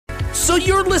So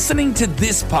you're listening to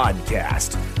this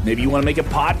podcast. Maybe you want to make a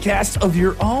podcast of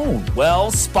your own.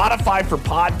 Well, Spotify for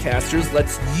Podcasters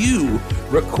lets you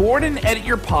record and edit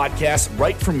your podcast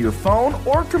right from your phone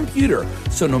or computer.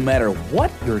 So no matter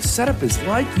what your setup is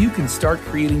like, you can start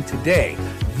creating today.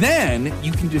 Then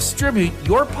you can distribute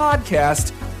your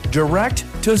podcast direct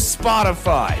to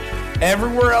Spotify.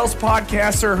 Everywhere else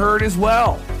podcasts are heard as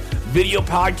well. Video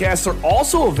podcasts are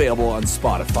also available on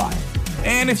Spotify.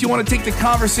 And if you want to take the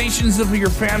conversations of your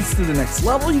fans to the next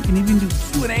level, you can even do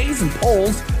Q&As and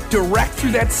polls direct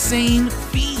through that same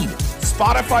feed.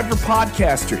 Spotify for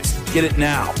Podcasters. Get it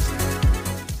now.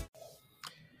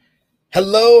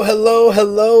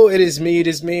 Hello. It is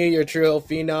me, your trio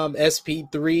phenom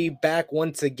SP3, back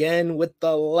once again with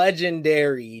the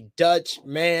legendary Dutch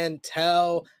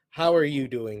Mantell. How are you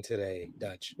doing today,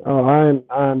 Dutch? Oh,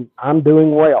 I'm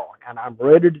doing well, and I'm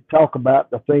ready to talk about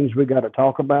the things we got to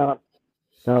talk about.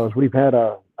 Because we've had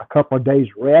a couple of days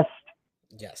rest.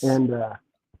 Yes. And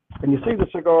you see the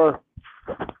cigar?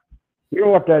 You know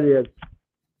what that is?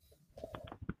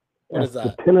 What is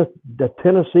that? The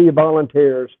Tennessee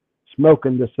Volunteers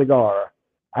smoking the cigar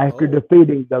after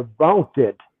defeating the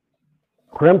vaunted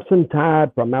Crimson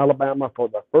Tide from Alabama for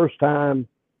the first time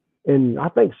in, I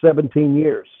think, 17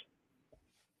 years.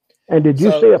 And did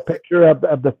you see a picture of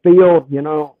the field,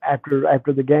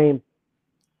 after the game?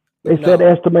 They said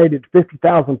estimated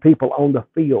 50,000 people on the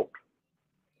field.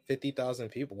 50,000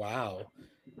 people. Wow.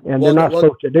 And they're not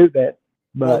supposed to do that.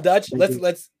 But Dutch,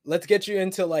 let's get you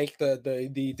into like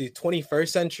the 21st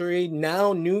century.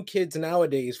 Now, new kids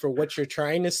nowadays, for what you're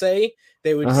trying to say,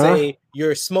 they would say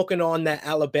you're smoking on that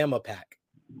Alabama pack.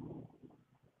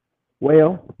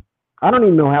 Well, I don't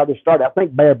even know how this started. I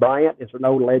think Bear Bryant is an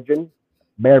old legend.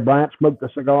 Bear Bryant smoked the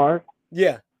cigar.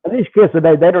 Yeah. And these kids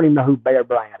today, they don't even know who Bear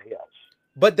Bryant is.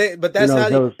 But that's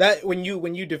that when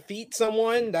you defeat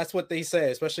someone, that's what they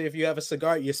say. Especially if you have a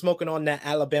cigar, you're smoking on that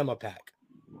Alabama pack.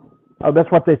 Oh,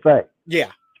 that's what they say.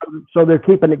 Yeah. So they're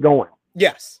keeping it going.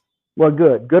 Yes. Well,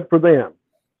 good for them.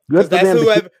 Good for that's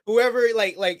them. Whoever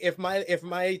like if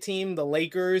my team, the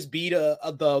Lakers, beat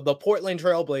the Portland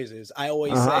Trailblazers, I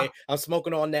always say I'm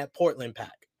smoking on that Portland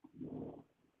pack.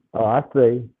 Oh, I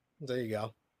see. There you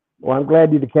go. Well, I'm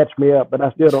glad you to catch me up, but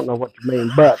I still don't know what you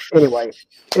mean. But anyway,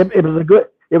 it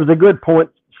was a good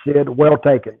point, Sid. Well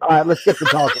taken. All right, let's get to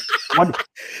talking.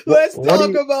 Let's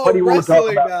talk about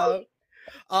wrestling now.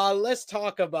 Let's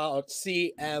talk about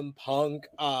CM Punk.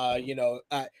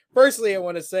 Firstly, I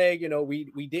want to say,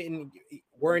 we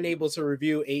weren't able to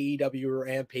review AEW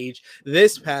Rampage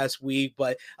this past week,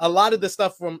 but a lot of the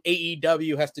stuff from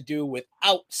AEW has to do with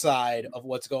outside of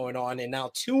what's going on. And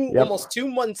now almost 2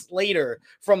 months later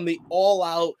from the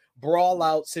all-out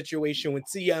brawl-out situation with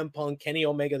CM Punk, Kenny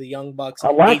Omega, the Young Bucks.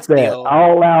 I like that.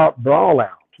 All-out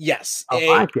brawl-out. Yes. I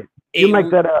like it. You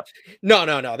make that up.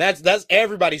 No. That's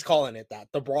everybody's calling it that.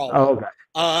 The brawl. Oh, okay.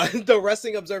 The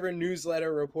Wrestling Observer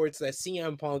newsletter reports that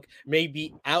CM Punk may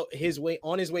be on his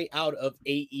way out of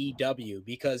AEW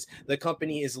because the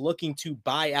company is looking to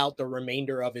buy out the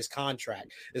remainder of his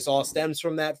contract. This all stems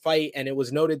from that fight, and it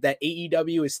was noted that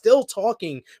AEW is still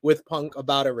talking with Punk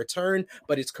about a return,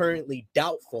 but it's currently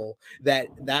doubtful that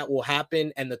will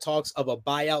happen, and the talks of a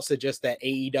buyout suggest that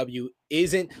AEW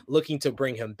isn't looking to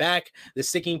bring him back. The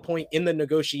sticking point in the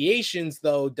negotiations,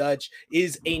 though, Dutch,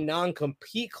 is a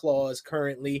non-compete clause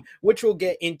currently, which we'll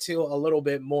get into a little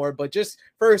bit more. But just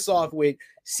first off, with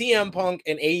CM Punk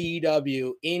and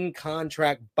AEW in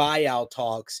contract buyout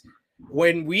talks,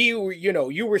 when we were,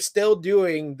 you were still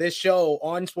doing this show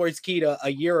on Sportskeeda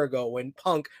a year ago when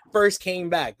Punk first came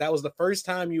back. That was the first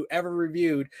time you ever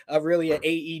reviewed an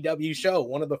AEW show,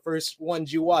 one of the first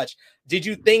ones you watched. Did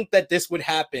you think that this would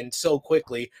happen so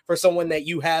quickly for someone that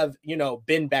you have,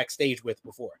 been backstage with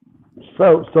before?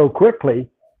 So quickly.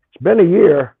 It's been a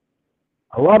year.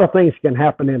 A lot of things can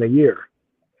happen in a year.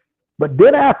 But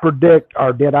did I predict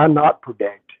or did I not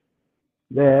predict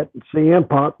that CM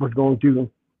Punk was going to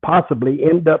possibly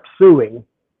end up suing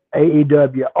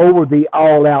AEW over the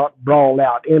all-out,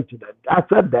 brawl-out incident? I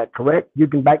said that, correct? You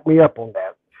can back me up on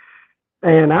that.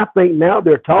 And I think now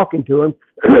they're talking to him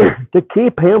to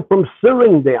keep him from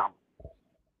suing them.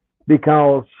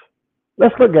 Because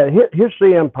let's look at it. Here's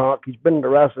CM Punk. He's been in the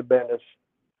wrestling business.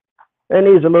 And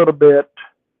he's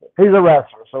a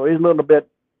wrestler. So he's a little bit,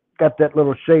 got that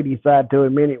little shady side to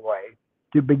him anyway,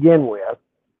 to begin with.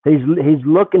 He's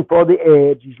looking for the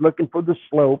edge. He's looking for the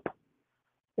slope.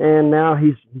 And now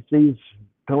he sees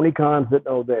Tony Khan sitting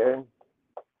over there.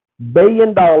 $1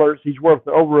 billion. He's worth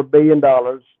over $1 billion.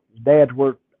 His dad's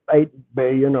worth $8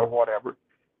 billion or whatever.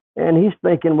 And he's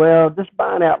thinking, well, just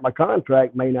buying out my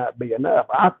contract may not be enough.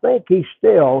 I think he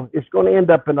still is going to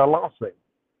end up in a lawsuit.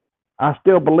 I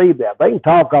still believe that. They can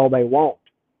talk all they want,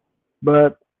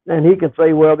 but and he can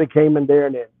say, well, they came in there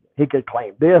and he could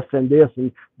claim this and this,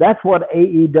 and that's what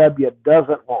AEW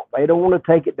doesn't want. They don't want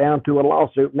to take it down to a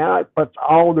lawsuit. Now it puts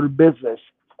all their business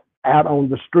out on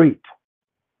the street.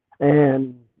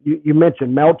 And you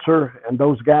mentioned Meltzer and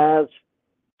those guys.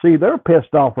 See, they're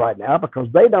pissed off right now because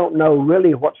they don't know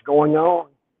really what's going on.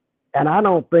 And I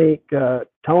don't think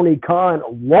Tony Khan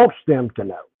wants them to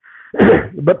know.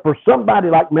 But for somebody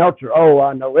like Meltzer, oh,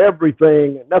 I know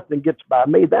everything and nothing gets by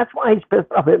me. That's why he's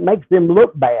pissed off. It makes him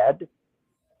look bad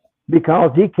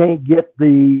because he can't get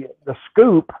the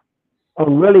scoop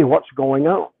on really what's going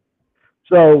on.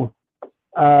 So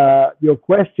your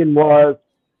question was,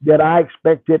 did I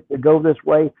expect it to go this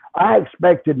way? I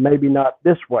expected maybe not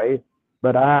this way,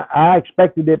 but I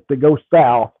expected it to go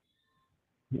south,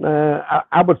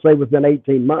 I would say within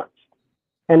 18 months.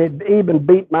 And it even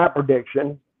beat my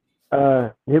prediction.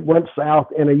 It went south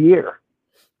in a year.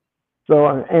 So,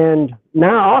 and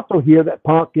now I also hear that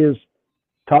Punk is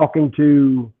talking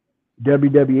to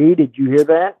WWE. Did you hear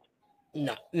that?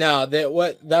 No,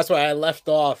 that's why I left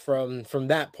off from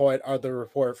that point are the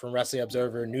report from Wrestling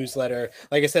Observer newsletter.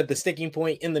 Like I said, the sticking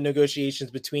point in the negotiations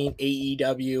between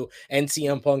AEW and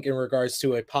CM Punk in regards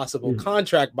to a possible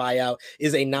contract buyout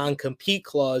is a non-compete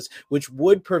clause, which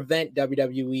would prevent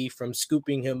WWE from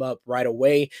scooping him up right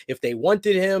away if they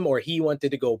wanted him or he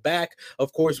wanted to go back.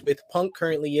 Of course, with Punk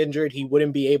currently injured, he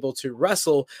wouldn't be able to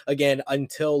wrestle again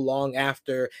until long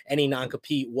after any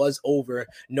non-compete was over.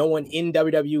 No one in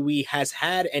WWE has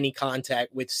had any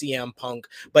contact with CM Punk,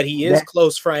 but he is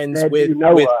close friends with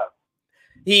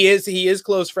he is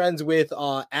close friends with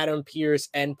Adam Pearce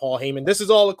and Paul Heyman. This is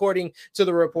all according to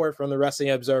the report from the Wrestling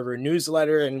Observer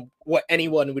newsletter and what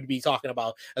anyone would be talking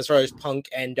about as far as Punk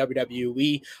and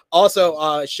WWE.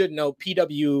 Also, should note,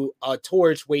 PW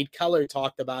Torch, Wade Keller,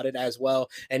 talked about it as well,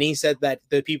 and he said that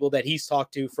the people that he's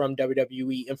talked to from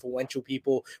WWE, influential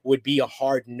people, would be a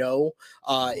hard no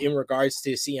in regards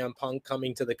to CM Punk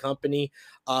coming to the company.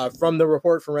 From the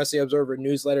report from Wrestling Observer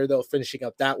newsletter, though, finishing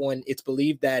up that one, it's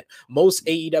believed that most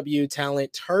AEW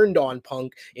talent turned on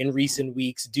Punk in recent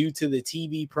weeks due to the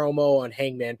TV promo on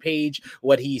Hangman Page,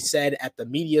 what he said at the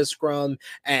media scrum,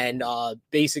 and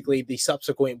basically the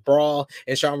subsequent brawl.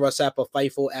 And Sean Ross Sapp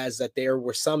Fightful as that there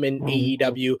were some in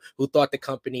AEW who thought the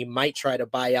company might try to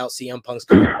buy out CM Punk's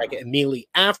contract immediately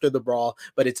after the brawl,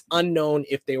 but it's unknown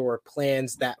if there were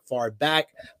plans that far back.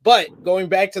 But going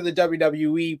back to the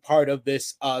WWE part of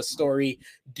this story,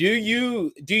 do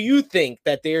you think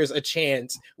that there's a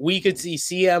chance we could see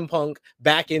CM Punk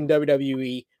back in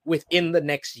WWE within the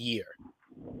next year?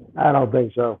 I don't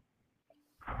think so.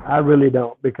 I really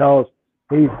don't, because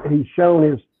he's shown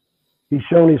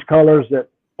his colors that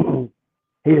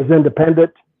he is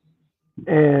independent,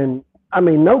 and I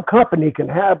mean, no company can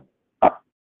have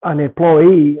an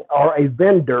employee or a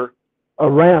vendor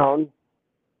around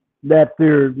that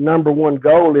their number one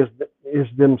goal is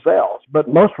themselves. But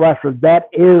most wrestlers, that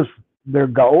is their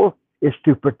goal, is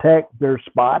to protect their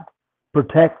spot,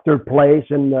 protect their place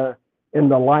in the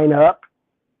lineup.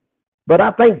 But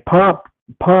I think Punk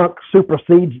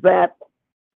supersedes that.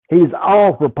 He's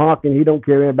all for Punk, and he don't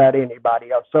care about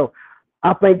anybody else. So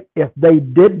I think if they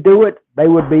did do it, they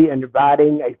would be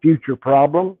inviting a future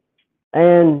problem.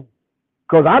 And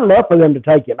because I'd love for them to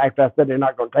take him. After I said they're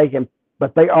not going to take him,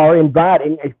 but they are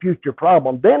inviting a future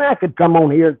problem. Then I could come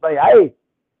on here and say, hey,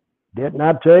 didn't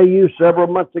I tell you several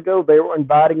months ago they were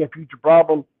inviting a future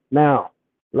problem? Now,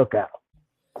 look out.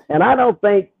 And I don't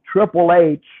think Triple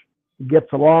H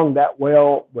gets along that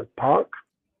well with Punk.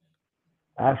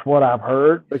 That's what I've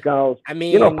heard, because, I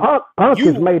mean, Punk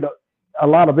has made a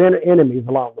lot of enemies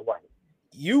along the way.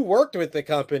 You worked with the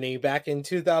company back in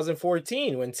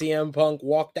 2014 when CM Punk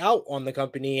walked out on the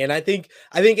company. And I think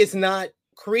it's not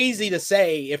crazy to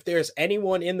say if there's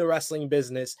anyone in the wrestling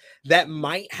business that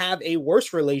might have a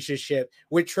worse relationship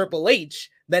with Triple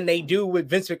H than they do with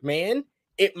Vince McMahon,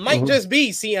 it might just be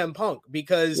CM Punk,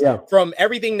 because from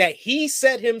everything that he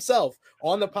said himself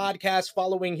on the podcast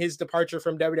following his departure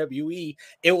from WWE,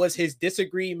 it was his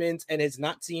disagreements and his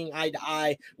not seeing eye to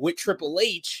eye with Triple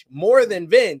H more than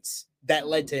Vince that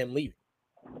led to him leaving.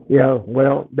 Yeah,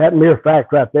 well, that mere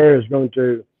fact right there is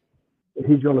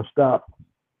he's going to stop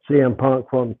CM Punk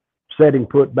from setting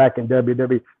foot back in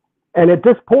WWE. And at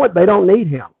this point, they don't need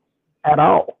him at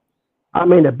all. I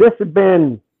mean, if this had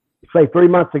been, say, 3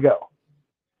 months ago,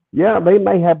 they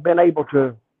may have been able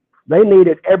to, they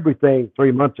needed everything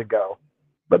 3 months ago.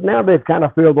 But now they've kind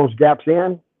of filled those gaps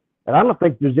in. And I don't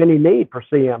think there's any need for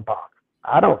CM Punk.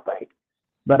 I don't think.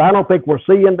 But I don't think we're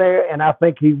seeing there, and I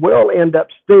think he will end up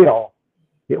still.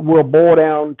 It will boil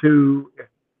down to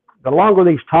the longer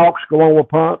these talks go on with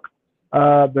Punk,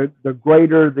 the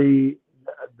greater the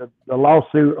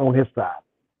lawsuit on his side.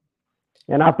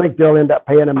 And I think they'll end up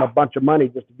paying him a bunch of money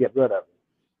just to get rid of him.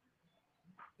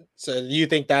 So you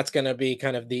think that's going to be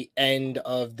kind of the end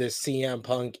of the CM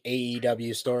Punk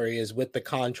AEW story, is with the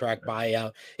contract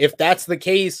buyout? If that's the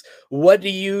case, what do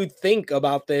you think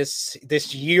about this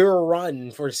year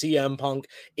run for CM Punk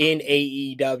in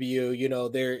AEW? You know,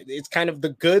 it's kind of the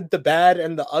good, the bad,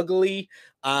 and the ugly.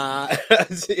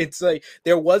 It's like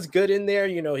there was good in there.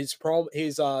 You know, his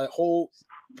whole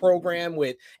program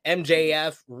with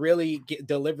MJF really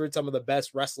delivered some of the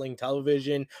best wrestling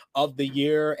television of the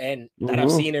year, and that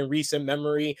I've seen in recent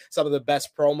memory. Some of the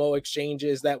best promo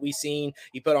exchanges that we've seen.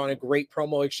 He put on a great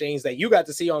promo exchange that you got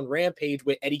to see on Rampage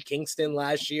with Eddie Kingston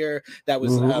last year. That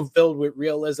was filled with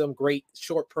realism. Great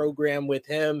short program with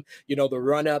him. You know, the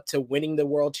run up to winning the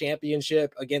world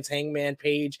championship against Hangman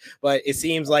Page. But it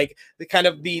seems like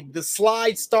the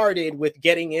slide started with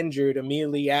getting injured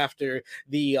immediately after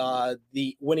the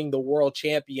winning the world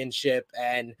championship,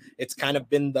 and it's kind of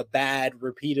been the bad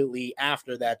repeatedly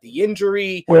after that. The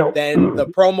injury, then the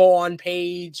promo on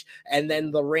Page, and then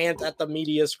the rant at the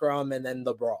media scrum, and then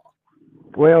the brawl.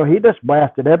 Well, he just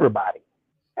blasted everybody,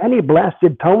 and he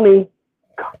blasted Tony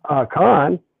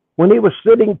Khan when he was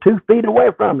sitting 2 feet away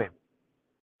from him,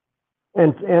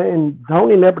 and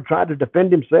Tony never tried to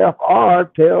defend himself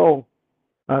or tell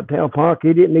Punk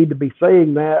he didn't need to be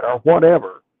saying that or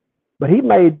whatever. But he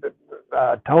made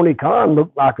Tony Khan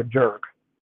looked like a jerk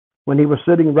when he was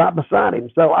sitting right beside him.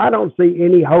 So I don't see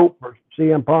any hope for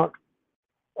CM Punk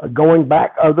going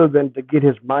back other than to get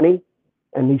his money.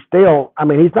 And he's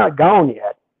not gone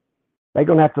yet. They're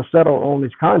going to have to settle on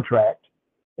his contract.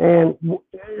 And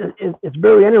it's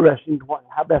very interesting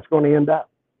how that's going to end up.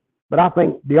 But I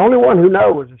think the only one who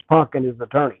knows is Punk and his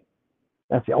attorney.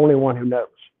 That's the only one who knows.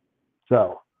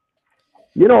 So,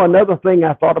 another thing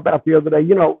I thought about the other day,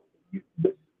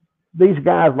 these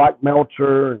guys like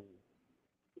Meltzer and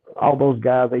all those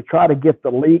guys, they try to get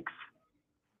the leaks.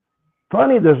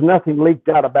 Funny, there's nothing leaked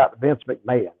out about Vince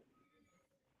McMahon.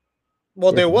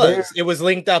 Well, it was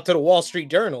linked out to the Wall Street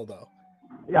Journal, though.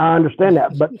 I understand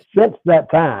that, but since that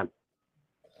time,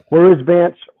 where is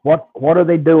Vince? What are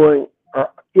they doing, or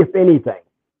if anything?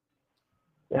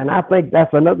 And I think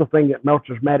that's another thing that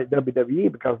Meltzer's mad at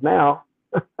WWE, because now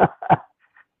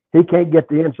he can't get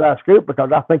the inside scoop,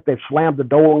 because I think they've slammed the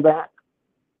door on that.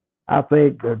 I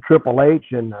think Triple H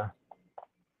and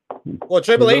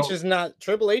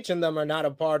Triple H and them are not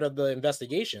a part of the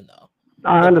investigation, though.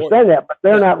 I understand that, but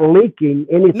they're not leaking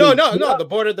anything. No. The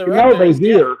board of directors. They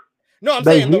hear. Yeah. No, I'm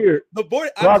saying the board.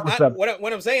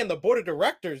 What I'm saying, the board of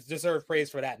directors deserve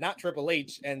praise for that, not Triple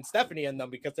H and Stephanie and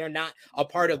them, because they're not a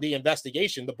part of the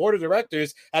investigation. The board of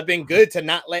directors have been good to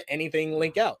not let anything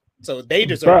link out, so they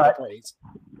deserve the praise.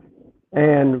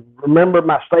 And remember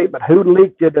my statement: who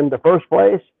leaked it in the first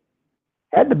place?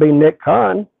 Had to be Nick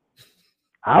Khan,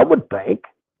 I would think.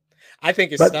 I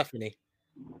think it's Stephanie.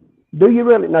 Do you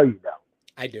really? No, you don't.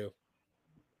 I do.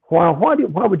 Why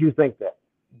would you think that?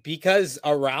 Because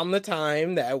around the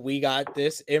time that we got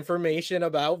this information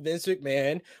about Vince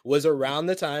McMahon was around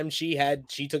the time she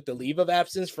took the leave of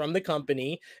absence from the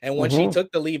company. And when she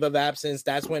took the leave of absence,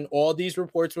 that's when all these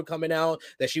reports were coming out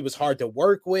that she was hard to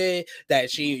work with,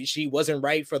 that she wasn't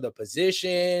right for the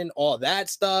position, all that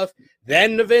stuff.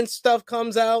 Then the Vince stuff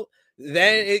comes out.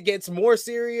 Then it gets more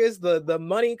serious. The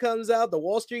money comes out. The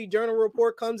Wall Street Journal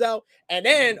report comes out. And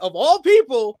then, of all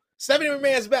people, Stephanie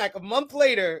McMahon's back a month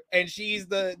later, and she's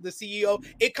the CEO.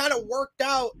 It kind of worked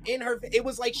out in her. It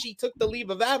was like she took the leave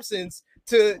of absence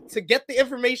to get the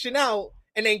information out,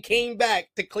 and then came back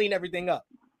to clean everything up.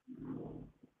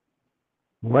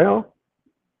 Well,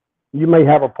 you may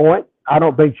have a point. I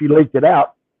don't think she leaked it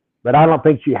out, but I don't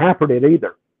think she hampered it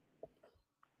either.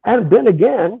 And then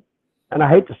again, and I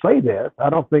hate to say this,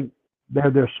 I don't think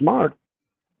they're smart.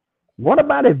 What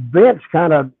about if Vince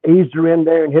kind of eased her in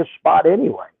there in his spot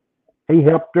anyway? He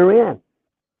helped her in.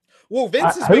 Well,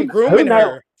 Vince has been grooming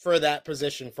her for that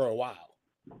position for a while.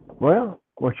 Well,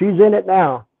 she's in it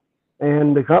now,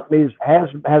 and the company has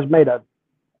made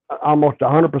almost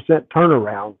 100%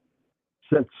 turnaround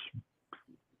since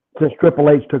Triple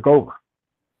H took over.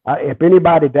 If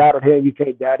anybody doubted him, you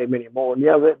can't doubt him anymore. And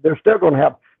they're still going to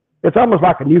have. It's almost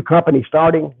like a new company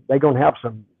starting. They're going to have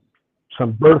some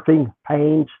birthing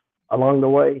pains along the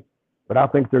way, but I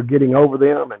think they're getting over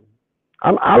them, and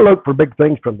I look for big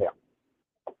things from them.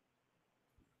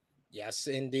 Yes,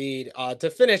 indeed. To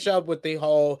finish up with the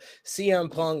whole CM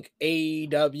Punk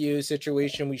AEW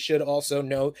situation, we should also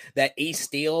note that Ace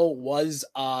Steel was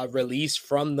released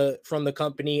from the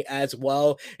company as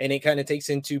well, and it kind of takes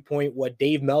into point what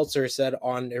Dave Meltzer said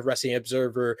on Wrestling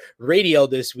Observer Radio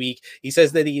this week. He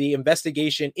says that the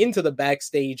investigation into the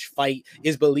backstage fight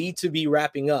is believed to be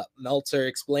wrapping up. Meltzer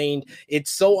explained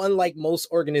it's so unlike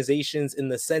most organizations in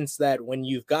the sense that when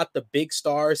you've got the big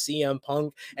star CM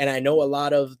Punk, and I know a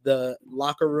lot of the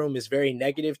locker room is very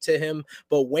negative to him,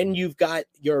 but when you've got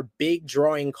your big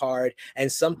drawing card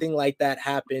and something like that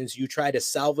happens, you try to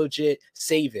salvage it,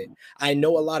 save it. I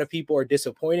know a lot of people are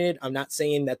disappointed. I'm not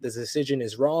saying that the decision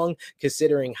is wrong,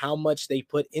 considering how much they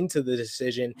put into the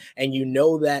decision, and you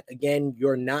know that, again,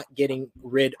 you're not getting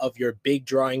rid of your big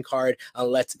drawing card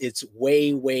unless it's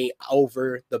way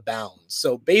over the bounds.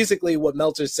 So basically what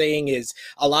Meltzer's saying is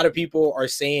a lot of people are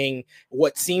saying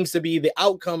what seems to be the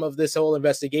outcome of this whole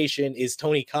investigation is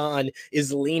Tony Khan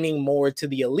is leaning more to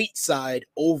the elite side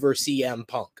over CM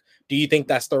Punk. Do you think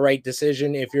that's the right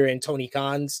decision if you're in Tony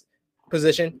Khan's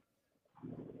position?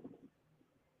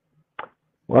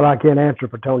 Well, I can't answer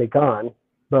for Tony Khan,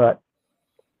 but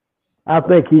I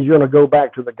think he's going to go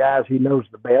back to the guys he knows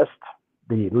the best,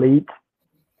 the elite,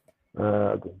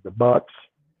 the Bucks,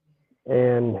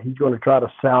 and he's going to try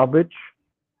to salvage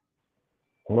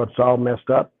what's all messed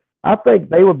up. I think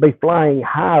they would be flying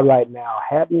high right now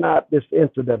had not this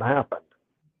incident happened.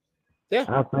 Yeah.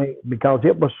 I think because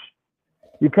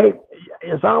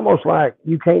it's almost like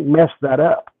you can't mess that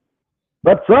up.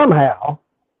 But somehow,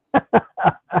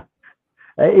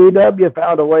 AEW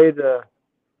found a way to,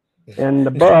 and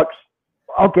the Bucks,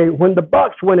 okay, when the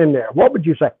Bucks went in there, what would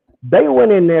you say? They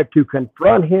went in there to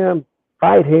confront him,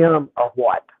 fight him, or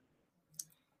what?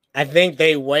 I think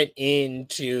they went in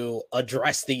to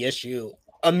address the issue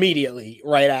immediately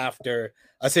right after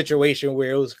a situation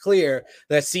where it was clear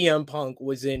that CM Punk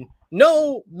was in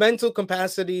no mental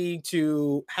capacity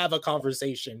to have a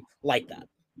conversation like that.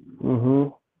 Mm-hmm.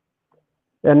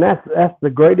 And that's the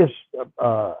greatest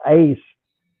ace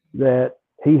that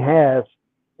he has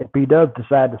if he does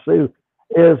decide to sue,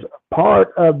 is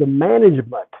part of the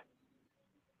management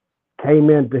came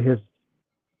into his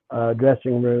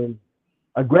dressing room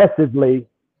aggressively,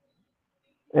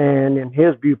 and in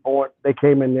his viewpoint, they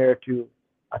came in there to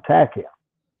attack him.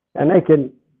 And they can,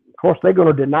 of course, they're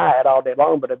going to deny it all day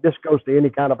long, but if this goes to any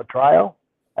kind of a trial,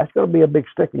 that's going to be a big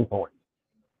sticking point.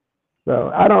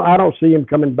 So I don't see him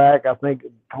coming back. I think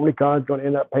Tony Khan's going to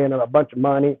end up paying him a bunch of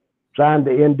money, sign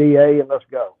the NDA, and let's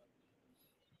go.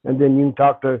 And then you can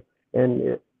talk to,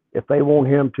 and if they want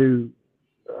him to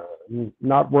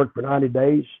not work for 90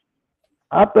 days,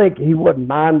 I think he wouldn't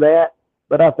mind that.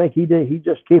 But I think he's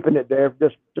just keeping it there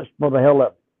just for the hell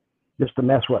of it, just to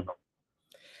mess with them.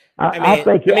 I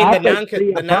think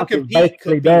the non-compete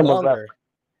could be longer.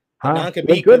 The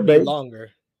non-compete could be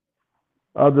longer.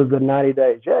 Other than 90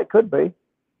 days. Yeah, it could be.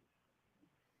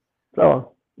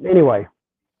 So, anyway,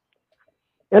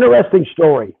 interesting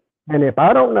story. And if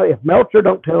Meltzer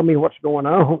don't tell me what's going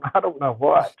on, I don't know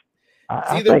what.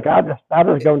 I think I just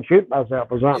go and shoot myself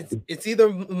or something. It's either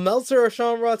Meltzer or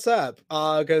Sean Ross Sapp,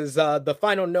 because the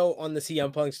final note on the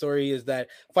CM Punk story is that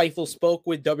Fightful spoke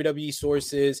with WWE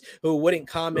sources who wouldn't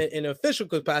comment in official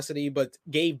capacity, but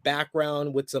gave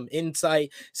background with some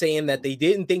insight, saying that they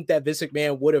didn't think that Vince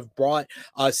McMahon would have brought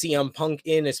CM Punk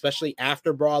in, especially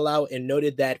after Brawlout, and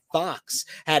noted that Fox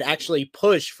had actually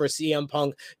pushed for CM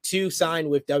Punk to sign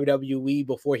with WWE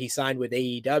before he signed with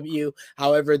AEW.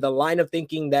 However, the line of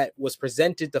thinking that was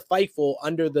presented to Fightful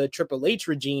under the Triple H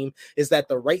regime is that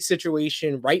the right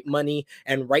situation, right money,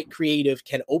 and right creative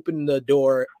can open the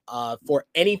door for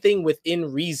anything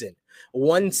within reason.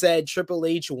 One said Triple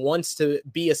H wants to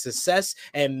be a success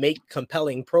and make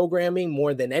compelling programming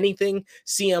more than anything.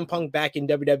 CM Punk back in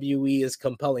WWE is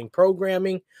compelling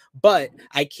programming, but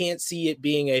I can't see it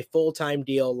being a full-time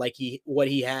deal like what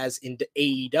he has in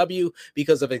AEW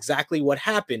because of exactly what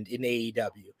happened in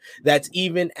AEW. That's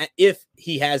even if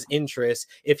he has interest,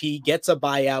 if he gets a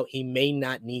buyout, he may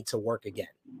not need to work again.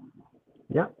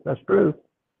 Yeah, that's true.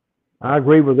 I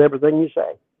agree with everything you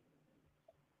say.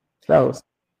 So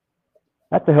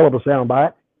that's a hell of a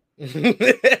soundbite.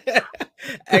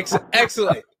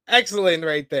 Excellent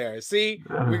right there. See,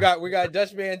 we got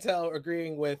Dutch Mantell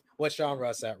agreeing with what Sean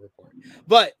Ross at report.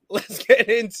 But let's get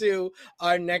into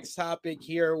our next topic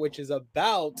here, which is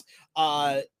about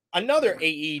another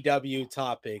AEW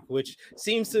topic, which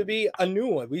seems to be a new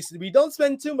one. We don't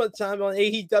spend too much time on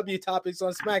AEW topics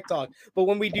on Smack Talk, but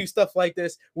when we do stuff like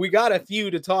this, we got a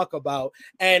few to talk about.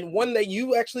 And one that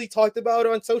you actually talked about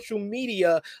on social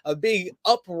media, a big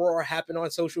uproar happened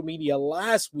on social media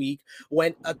last week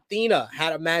when Athena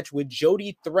had a match with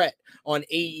Jody Threat on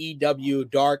AEW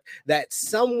Dark that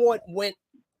somewhat went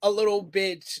a little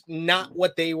bit not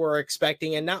what they were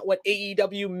expecting and not what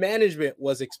AEW management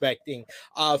was expecting.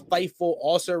 Fightful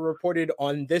also reported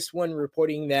on this one,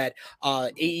 reporting that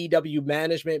AEW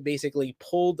management basically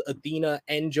pulled Athena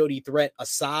and Jody Threat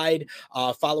aside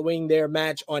following their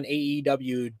match on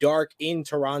AEW Dark in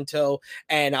Toronto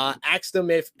and asked them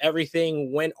if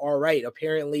everything went all right.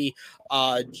 Apparently,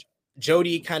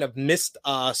 Jody kind of missed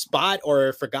a spot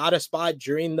or forgot a spot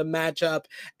during the matchup,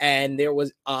 and there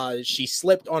was she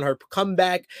slipped on her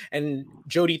comeback, and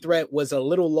Jody Threat was a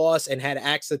little lost and had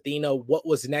asked Athena what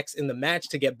was next in the match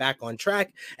to get back on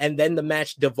track, and then the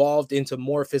match devolved into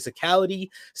more physicality.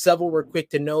 Several were quick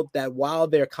to note that while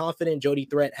they're confident Jody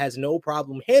Threat has no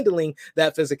problem handling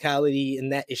that physicality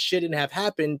and that it shouldn't have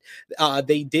happened,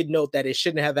 they did note that it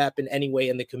shouldn't have happened anyway,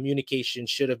 and the communication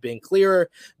should have been clearer.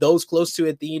 Those close to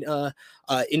Athena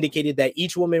indicated that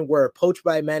each woman were approached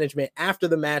by management after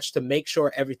the match to make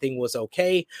sure everything was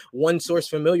okay. One source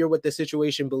familiar with the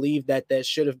situation believed that there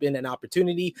should have been an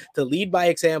opportunity to lead by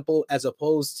example as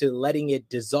opposed to letting it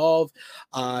dissolve.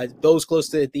 Those close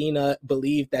to Athena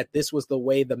believed that this was the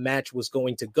way the match was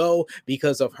going to go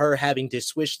because of her having to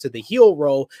switch to the heel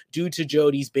role due to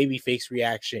Jody's babyface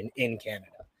reaction in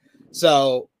Canada.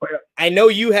 So I know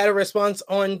you had a response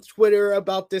on Twitter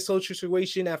about this whole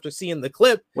situation after seeing the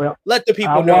clip. Well, let the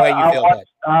people know how you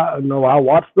feel. I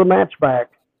watched the match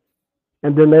back,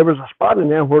 and then there was a spot in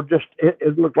there where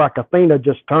it looked like Athena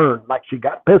just turned, like she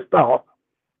got pissed off.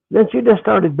 Then she just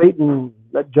started beating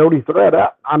that Jody Threat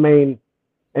up. I mean,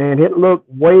 and it looked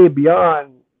way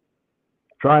beyond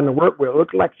trying to work with. It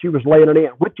looked like she was laying it in,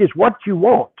 which is what you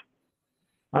want.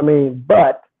 I mean,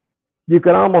 but you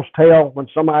can almost tell when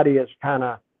somebody is kind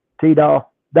of teed off.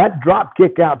 That drop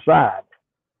kick outside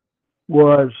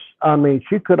was, I mean,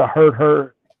 she could have hurt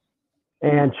her,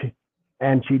 and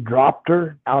she dropped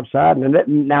her outside.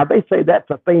 And now they say that's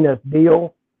Athena's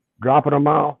deal, dropping them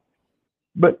off.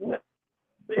 But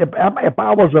if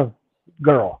I was a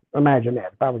girl, imagine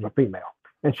that, if I was a female,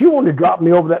 and she wanted to drop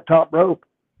me over that top rope,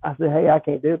 I said, hey, I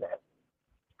can't do that.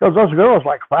 Because those girls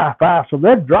like 5'5", so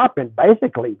they're dropping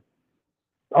basically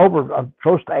over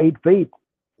close to 8 feet.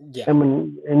 Yeah.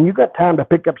 And you got time to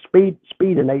pick up speed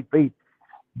in 8 feet.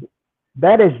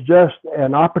 That is just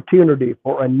an opportunity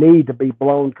for a knee to be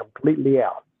blown completely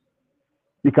out.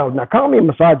 Because now, call me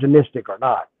misogynistic or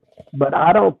not, but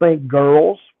I don't think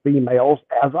girls, females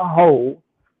as a whole,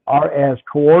 are as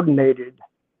coordinated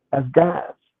as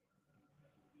guys.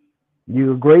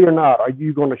 You agree or not? Are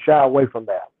you going to shy away from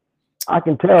that? I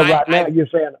can tell right now you're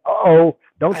saying, "Oh,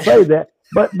 don't say that,"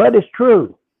 but it's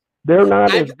true. They're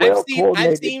not as well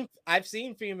coordinated. I've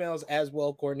seen females as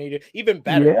well coordinated, even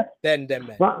better than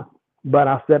men. But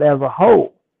I said as a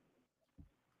whole,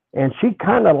 and she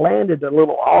kind of landed a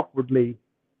little awkwardly,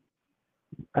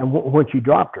 and when she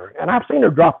dropped her, and I've seen her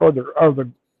drop other,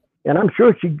 and I'm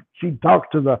sure she talks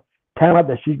to the talent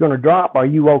that she's going to drop. Are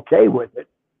you okay with it?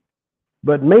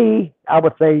 But me, I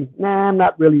would say, nah, I'm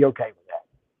not really okay with that.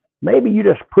 Maybe you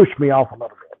just push me off a little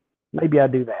bit. Maybe I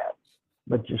do that,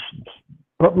 but just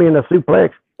put me in a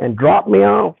suplex and drop me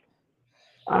off.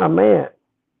 Oh man,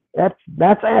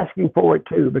 that's asking for it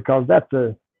too, because that's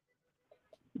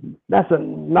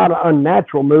not an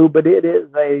unnatural move, but it is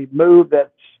a move that's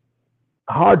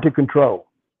hard to control.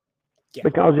 Yeah.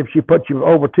 Because if she puts you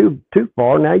over too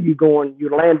far, now you're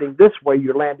landing this way,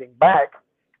 you're landing back,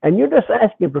 and you're just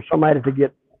asking for somebody to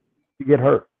get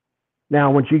hurt.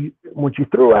 Now when she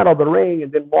threw out of the ring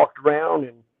and then walked around,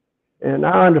 and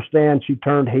I understand she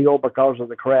turned heel because of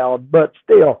the crowd, but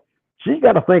still, she's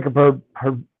got to think of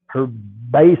her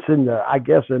base in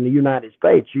the United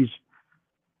States.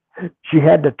 She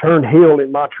had to turn heel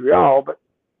in Montreal, but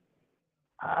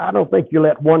I don't think you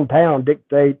let one town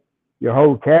dictate your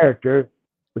whole character,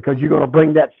 because you're going to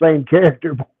bring that same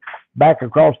character back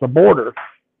across the border.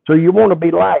 So you want to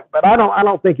be liked, but I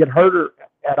don't think it hurt her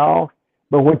at all.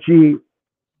 But when she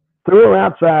threw her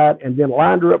outside and then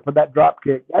lined her up for that drop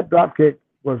kick had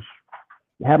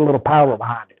a little power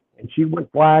behind it, and she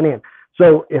went flying in.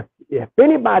 So if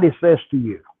anybody says to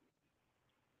you,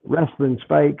 wrestling's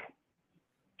fake,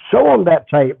 show them that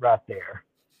tape right there,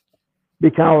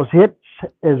 because it's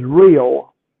as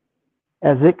real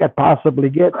as it could possibly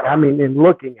get. I mean, in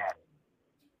looking at it.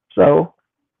 So,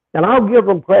 and I'll give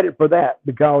them credit for that,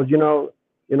 because you know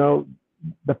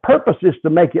the purpose is to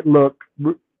make it look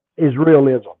is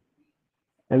realism.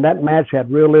 And that match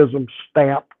had realism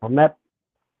stamped from that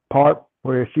part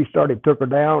where she took her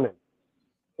down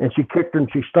and she kicked her and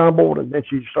she stumbled and then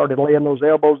she started laying those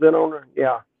elbows in on her.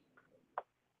 Yeah.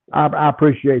 I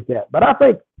appreciate that. But I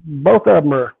think both of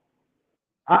them are,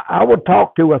 I would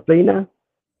talk to Athena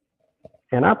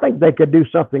and I think they could do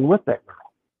something with that girl.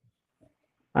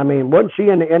 I mean, wasn't she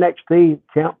in the NXT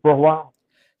camp for a while?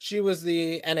 She was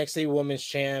the NXT Women's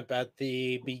Champ at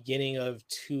the beginning of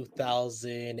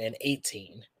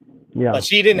 2018. Yeah. But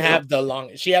she didn't have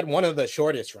she had one of the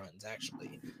shortest runs,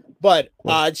 actually. But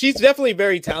she's definitely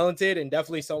very talented and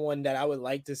definitely someone that I would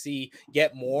like to see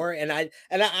get more. And I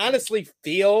honestly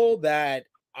feel that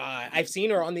I've seen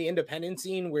her on the independent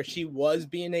scene where she was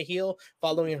being a heel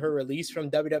following her release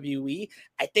from WWE.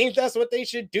 I think that's what they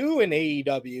should do in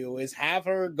AEW is have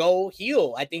her go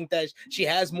heel. I think that she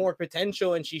has more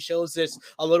potential and she shows this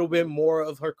a little bit more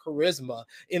of her charisma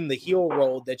in the heel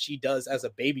role that she does as a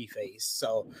babyface.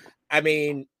 So, I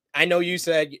mean, I know you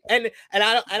said, and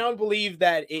I don't believe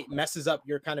that it messes up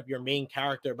your main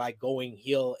character by going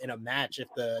heel in a match if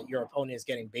your opponent is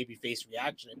getting babyface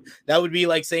reaction. That would be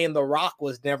like saying The Rock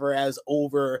was never as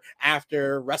over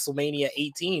after WrestleMania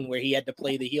 18 where he had to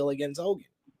play the heel against Hogan.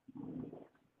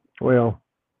 Well,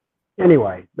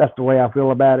 anyway, that's the way I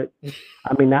feel about it.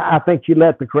 I mean, I think she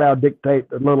let the crowd dictate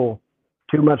a little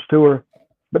too much to her,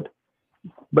 but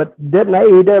didn't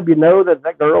AEW know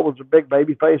that girl was a big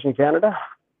babyface in Canada?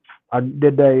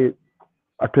 Did they,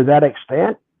 to that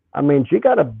extent? I mean, she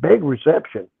got a big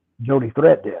reception. Jody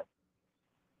Threat did.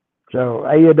 So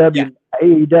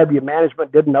AEW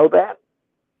management didn't know that.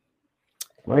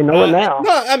 Well, they know it now.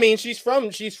 No, I mean she's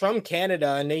from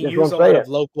Canada, and they use a lot of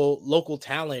local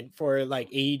talent for like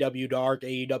AEW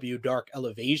Dark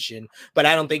Elevation. But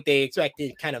I don't think they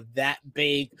expected kind of that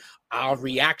big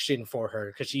reaction for her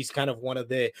because she's kind of one of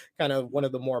the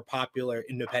more popular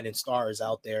independent stars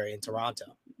out there in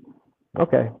Toronto.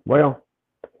 Okay, well,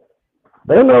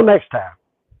 they'll know next time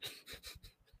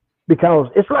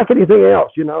because it's like anything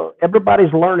else,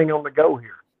 everybody's learning on the go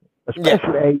here,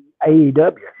 especially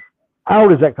AEW. How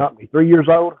old is that company? 3 years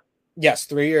old? Yes,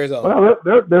 3 years old. Well,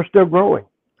 they're still growing.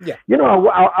 Yeah.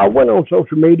 I went on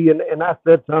social media and I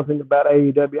said something about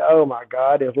AEW. Oh my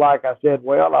God. It's like I said,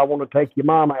 well, I want to take your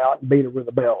mama out and beat her with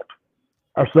a belt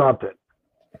or something.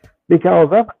 Because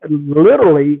that's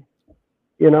literally,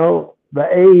 the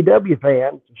AEW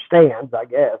stands, I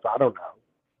guess, I don't know.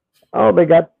 Oh, they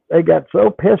got so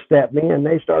pissed at me and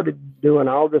they started doing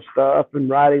all this stuff and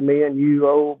writing me and you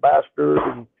old bastard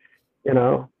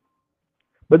and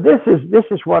But this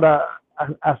is what I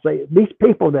say. These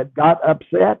people that got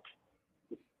upset,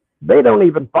 they don't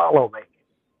even follow me.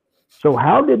 So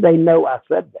how did they know I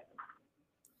said that?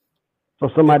 So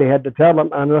somebody had to tell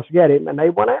them, and let's get him, and they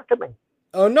went after me.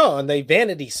 Oh no, and they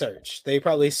vanity search. They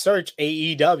probably search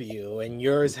AEW, and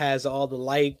yours has all the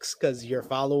likes because you're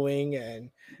following, and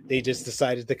they just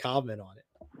decided to comment on it.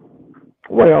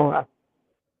 Well,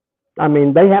 I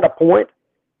mean, they had a point.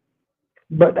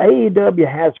 But AEW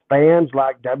has fans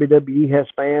like WWE has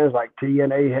fans, like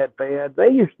TNA had fans. They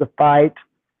used to fight,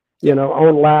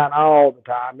 online all the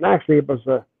time. And actually it was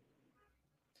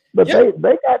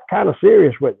they got kind of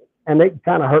serious with it. And they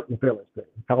kind of hurt my feelings too,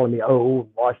 calling me old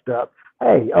and washed up.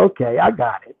 Hey, okay, I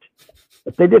got it.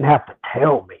 But they didn't have to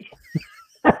tell me.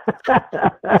 They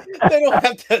don't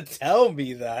have to tell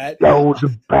me that. Those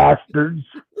bastards.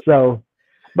 So,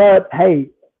 but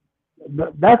hey,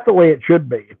 that's the way it should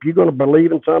be. If you're going to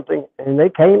believe in something, and they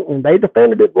came and they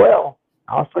defended it well,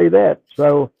 I'll say that.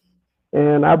 So,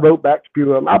 and I wrote back to a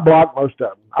few of them. I blocked most of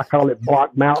them. I call it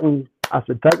Block Mountain. I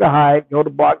said, take a hike, go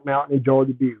to Block Mountain, enjoy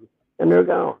the view, and they're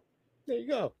gone. There you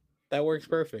go. That works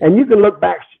perfect. And you can look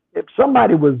back. If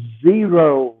somebody was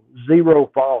zero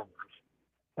followers,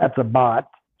 that's a bot.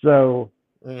 So,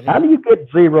 how do you get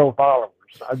 0 followers?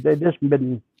 They just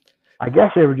been. I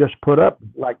guess they were just put up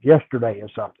like yesterday or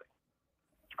something.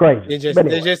 Crazy.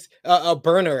 They're just a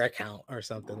burner account or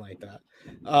something like that.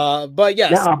 But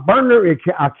yes. Now, a burner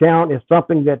account is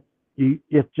something that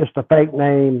it's just a fake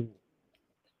name,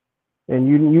 and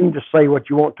you can just say what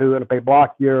you want to, and if they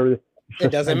block you, it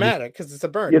doesn't matter because it's a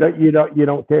burner. You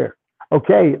don't care.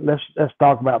 Okay, let's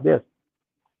talk about this.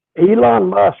 Elon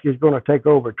Musk is going to take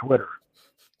over Twitter.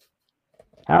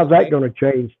 How's that going to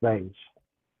change things?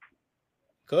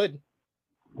 Good.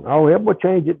 Oh, it will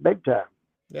change it big time.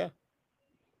 Yeah.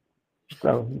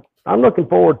 So I'm looking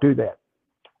forward to that.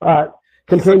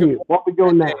 Continue. What we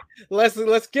doing now?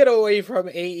 Let's get away from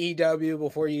AEW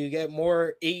before you get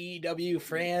more AEW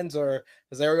fans, or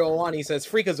as Ariel Wani says,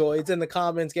 freakazoids in the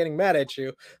comments getting mad at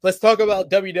you. Let's talk about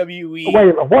WWE. Wait a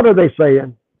minute, what are they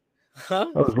saying? Huh?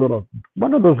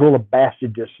 What are those little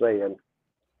bastards just saying?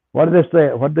 What did they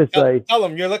say? What did they say? Tell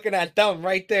them you're looking at them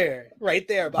right there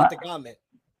about the comment.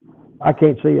 I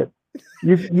can't see it.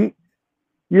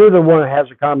 You're the one that has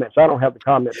the comments. I don't have the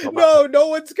comments. No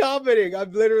one's commenting.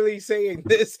 I'm literally saying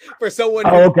this for someone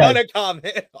who's done a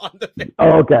comment on the video.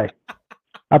 Oh, okay.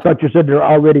 I thought you said they're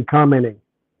already commenting.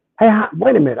 Hey,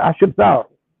 wait a minute. I should have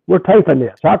thought. We're taping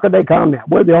this. How could they comment?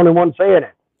 We're the only ones saying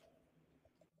it.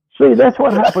 See, that's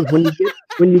what happens when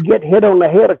you get hit on the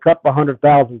head a couple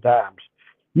 100,000 times.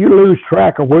 You lose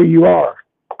track of where you are.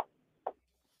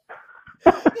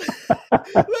 Let's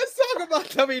talk about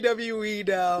WWE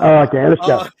now. Oh, okay, let's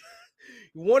go.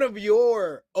 One of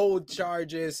your old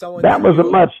charges. That was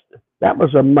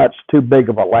a much too big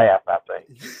of a laugh, I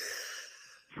think.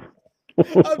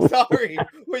 I'm sorry.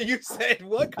 When you said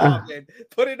what comment,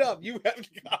 put it up. You have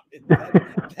to comment.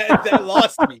 That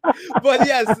lost me. But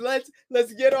yes,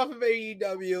 let's get off of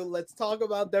AEW. Let's talk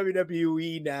about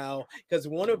WWE now, because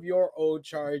one of your old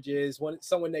charges,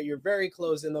 someone that you're very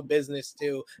close in the business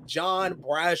to, John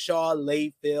Bradshaw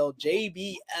Layfield,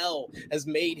 JBL, has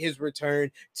made his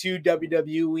return to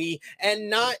WWE, and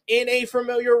not in a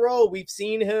familiar role. We've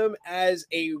seen him as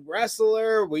a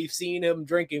wrestler. We've seen him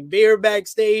drinking beer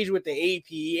backstage with the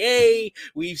APA.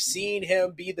 We've seen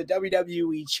him be the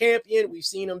WWE champion. We've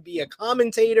seen him be a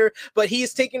commentator, but he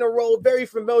is taking a role very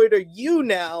familiar to you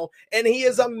now, and he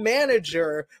is a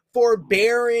manager for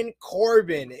Baron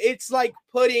Corbin. It's like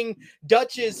putting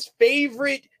Dutch's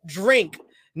favorite drink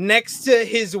next to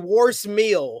his worst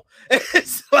meal.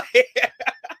 It's like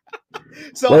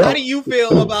so how do you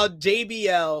feel about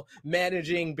JBL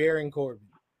managing Baron Corbin?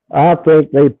 I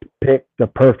think they picked the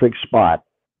perfect spot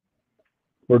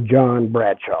for John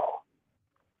Bradshaw.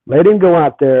 Let him go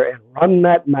out there and run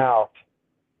that mouth.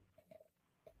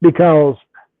 Because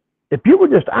if you were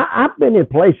just, I've been in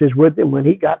places with him when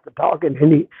he got to talking,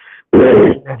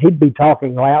 and he'd be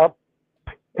talking loud,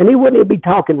 and he wouldn't be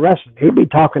talking wrestling. He'd be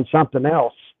talking something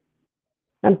else.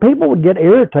 And people would get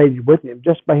irritated with him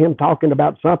just by him talking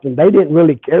about something they didn't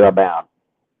really care about.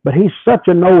 But he's such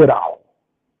a know-it-all.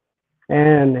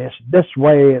 And it's this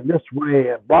way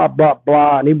and blah, blah,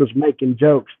 blah. And he was making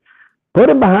jokes. Put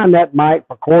him behind that mic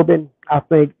for Corbin. I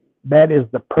think that is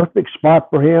the perfect spot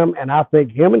for him. And I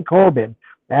think him and Corbin,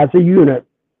 as a unit,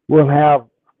 will have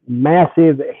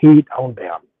massive heat on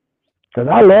them. Because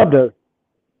I love to,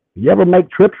 you ever make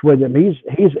trips with him,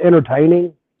 he's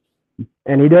entertaining.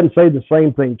 And he doesn't say the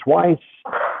same thing twice.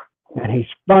 And he's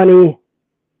funny.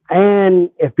 And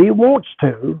if he wants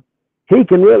to, he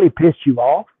can really piss you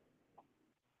off.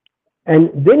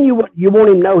 And then you won't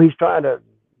even know he's trying to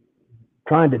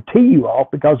tee you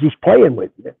off because he's playing with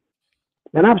you.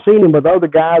 And I've seen him with other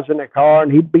guys in the car,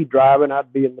 and he'd be driving,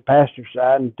 I'd be in the passenger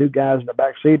side, and two guys in the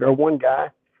back seat, or one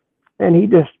guy, and he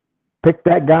just picked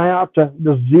that guy out to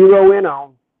zero in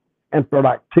on. And for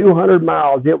like 200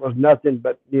 miles, it was nothing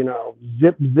but,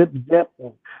 zip, zip, zip,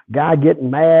 and guy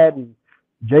getting mad, and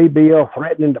JBL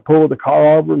threatening to pull the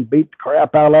car over and beat the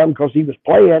crap out of him because he was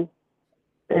playing.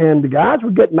 And the guys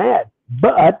would get mad,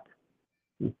 but,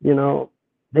 they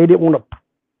didn't want to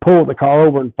pull the car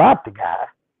over and fight the guy.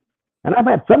 And I've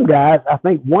had some guys, I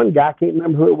think one guy, I can't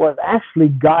remember who it was, actually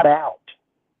got out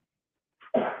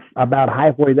about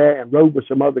halfway there and rode with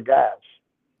some other guys.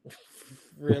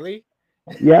 Really?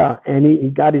 Yeah, and he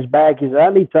got his bag. He said, I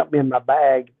need something in my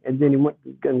bag. And then he went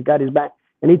and got his bag,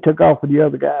 and he took off with the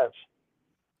other guys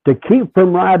to keep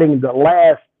from riding the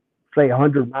last, say,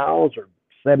 100 miles or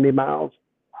 70 miles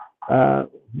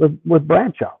with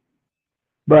Bradshaw.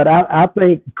 But I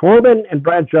think Corbin and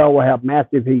Bradshaw will have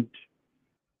massive heat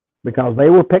because they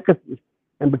will pick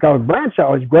and because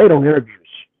Bradshaw is great on interviews.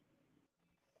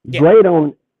 Yeah. Great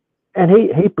on, and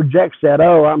he projects that,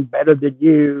 oh, I'm better than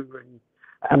you, and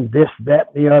I'm this,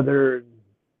 that, and the other.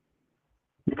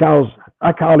 Because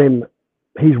I call him,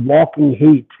 he's walking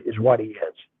heat is what he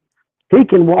is. He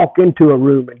can walk into a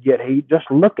room and get heat just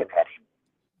looking at him.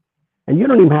 And you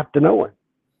don't even have to know him.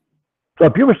 So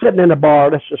if you were sitting in a bar,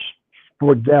 let's just,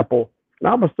 for example, and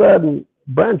all of a sudden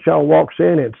Bradshaw walks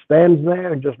in and stands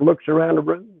there and just looks around the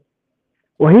room,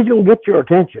 well, he's going to get your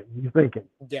attention. You're thinking.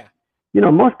 Yeah.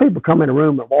 Most people come in a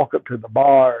room and walk up to the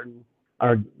bar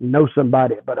or know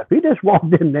somebody. But if he just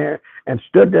walked in there and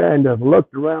stood there and just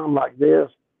looked around like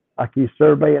this, like he's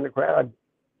surveying the crowd,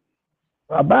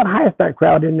 about half that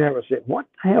crowd in there was saying, what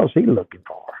the hell is he looking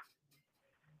for?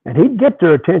 And he'd get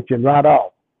their attention right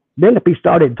off. Then if he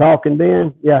started talking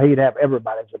then, yeah, he'd have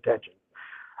everybody's attention.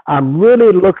 I'm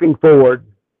really looking forward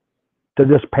to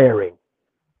this pairing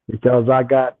because I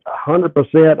got 100%,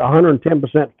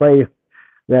 110% faith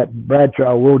that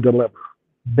Bradshaw will deliver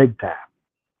big time.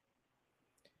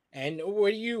 And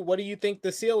what do you think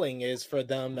the ceiling is for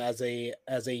them as a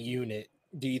unit?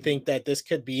 Do you think that this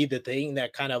could be the thing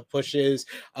that kind of pushes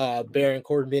Baron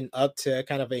Corbin up to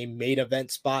kind of a main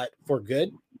event spot for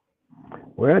good?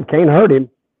 Well, it can't hurt him.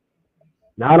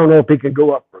 Now, I don't know if he could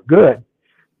go up for good.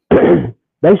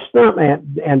 They stunt,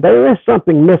 and there is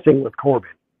something missing with Corbin.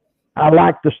 I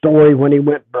like the story when he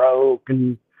went broke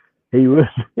and he was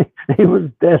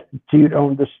destitute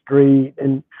on the street,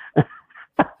 and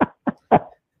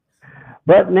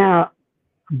but now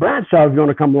Bradshaw's going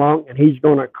to come along and he's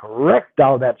going to correct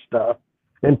all that stuff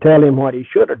and tell him what he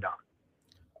should have done.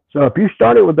 So if you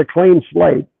started with a clean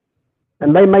slate,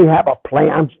 and they may have a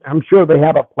plan, I'm sure they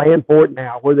have a plan for it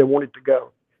now where they want it to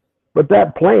go, but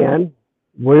that plan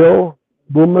will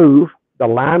move. The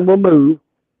line will move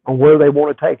on where they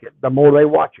want to take it. The more they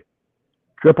watch it,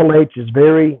 Triple H is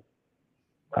very,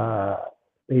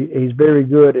 he's very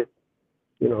good at,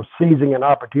 seizing an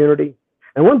opportunity.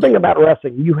 And one thing about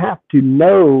wrestling, you have to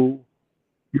know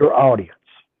your audience.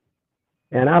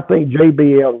 And I think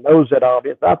JBL knows that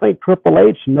audience. I think Triple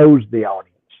H knows the audience.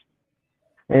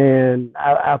 And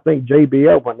I think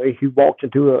JBL, when he walks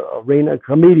into an arena,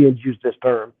 comedians use this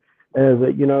term, as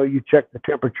you check the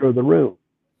temperature of the room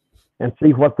and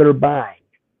see what they're buying.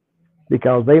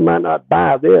 Because they might not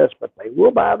buy this, but they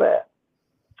will buy that.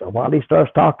 So while he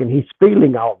starts talking, he's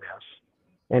feeling all this,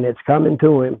 and it's coming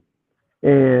to him.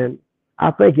 And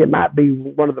I think it might be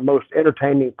one of the most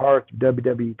entertaining parts of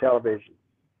WWE television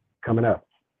coming up.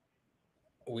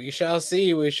 We shall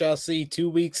see. We shall see. 2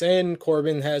 weeks in,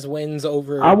 Corbin has wins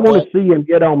over. I want to see him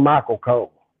get on Michael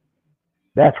Cole.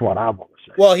 That's what I want to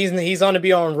see. Well, he's going to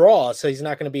be on Raw, so he's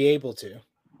not going to be able to.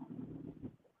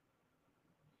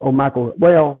 Oh, Michael.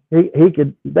 Well, they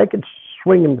could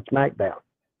swing him to SmackDown.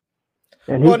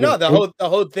 And the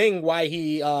whole thing why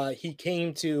he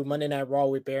came to Monday Night Raw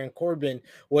with Baron Corbin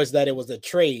was that it was a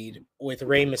trade with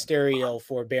Rey Mysterio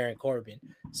for Baron Corbin.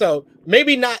 So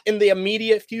maybe not in the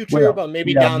immediate future, but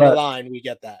maybe down the line we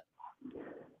get that.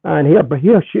 And he'll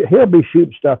be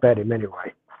shooting stuff at him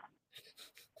anyway.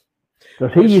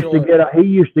 Because he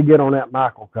used to get on that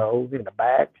Michael Cole in the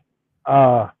back,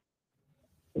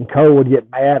 and Cole would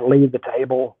get mad, leave the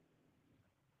table.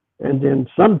 And then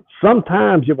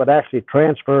sometimes it would actually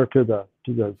transfer to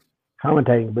the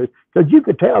commentating booth because you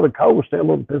could tell the Cole was still a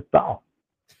little pissed off.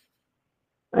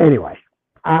 Anyway,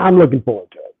 I'm looking forward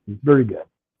to it. It's very good.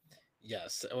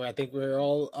 Yes, I think we're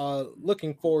all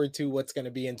looking forward to what's going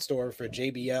to be in store for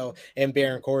JBL and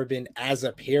Baron Corbin as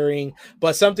a pairing.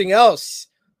 But something else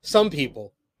some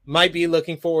people might be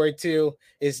looking forward to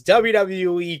is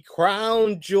WWE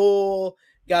Crown Jewel.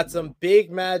 Got some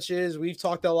big matches. We've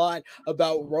talked a lot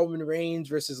about Roman Reigns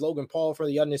versus Logan Paul for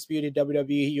the undisputed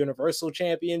WWE Universal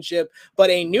Championship, but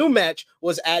a new match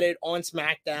was added on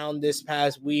SmackDown this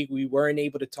past week. We weren't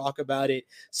able to talk about it,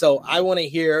 so I want to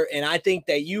hear, and I think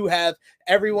that you have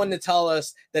everyone to tell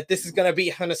us that this is going to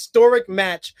be an historic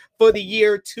match for the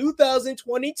year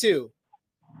 2022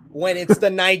 when it's the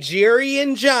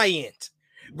Nigerian Giant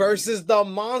versus the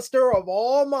monster of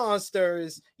all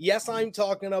monsters. Yes, I'm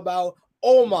talking about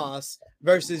Omos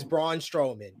versus Braun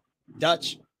Strowman.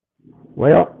 Dutch?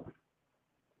 Well,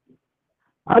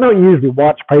 I don't usually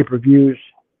watch pay-per-views,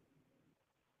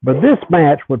 but this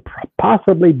match would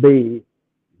possibly be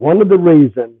one of the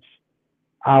reasons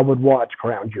I would watch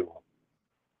Crown Jewel,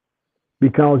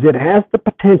 because it has the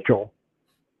potential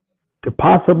to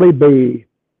possibly be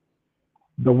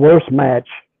the worst match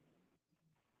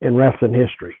in wrestling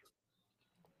history.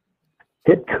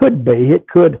 It could be,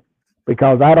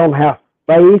 because I don't have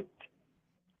faith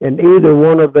in either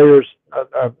one of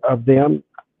them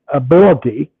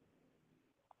ability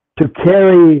to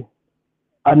carry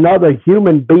another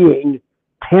human being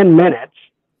 10 minutes.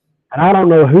 And I don't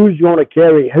know who's going to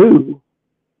carry who,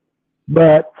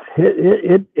 but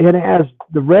it has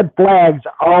the red flags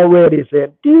already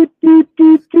said, doot, doot,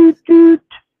 doot, doot, doot.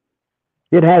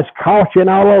 It has caution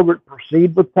all over it.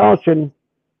 Proceed with caution,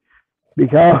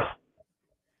 because,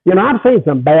 I've seen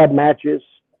some bad matches,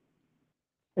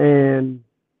 and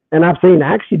I've seen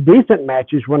actually decent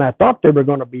matches when I thought they were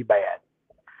going to be bad.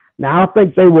 Now, I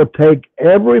think they will take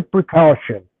every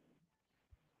precaution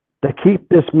to keep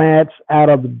this match out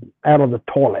of the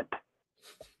toilet,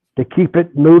 to keep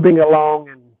it moving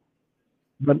along.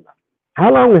 But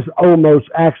how long has Omos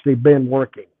actually been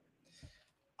working?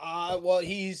 Well,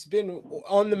 he's been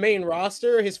on the main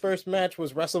roster. His first match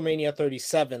was WrestleMania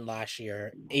 37 last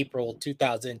year, April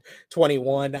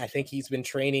 2021. I think he's been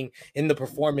training in the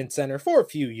Performance Center for a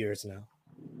few years now.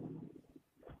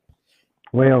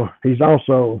 Well, he's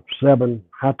also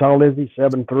how tall is he?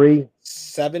 7'3"?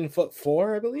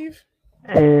 7'4", I believe.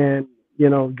 And,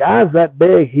 guys that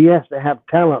big, he has to have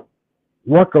talent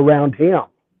work around him.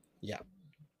 Yeah.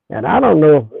 And I don't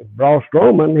know if Braun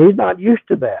Strowman, he's not used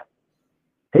to that.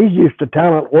 He's used to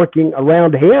talent working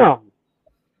around him.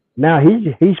 Now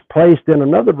he's placed in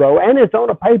another row, and it's on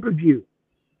a pay-per-view.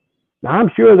 Now,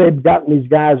 I'm sure they've gotten these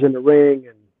guys in the ring,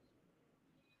 and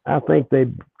I think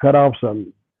they've cut off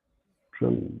some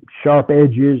sharp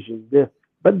edges and this.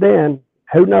 But then,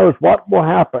 who knows what will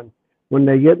happen when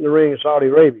they get in the ring in Saudi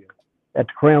Arabia at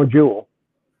the Crown Jewel.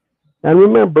 And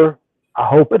remember, I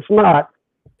hope it's not,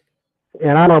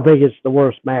 and I don't think it's the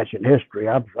worst match in history.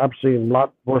 I've seen a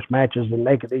lot worse matches than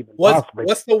they could even possibly.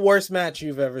 What's the worst match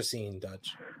you've ever seen,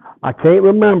 Dutch? I can't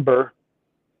remember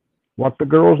what the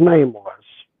girl's name was,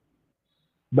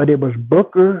 but it was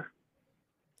Booker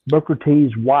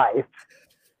T's wife,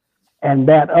 and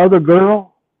that other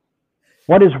girl.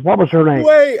 What was her name?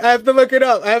 Wait, I have to look it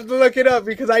up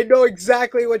because I know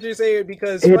exactly what you're saying.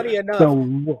 Because funny enough,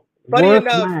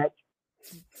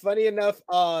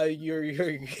 you're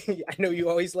I know you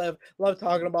always love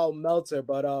talking about Meltzer,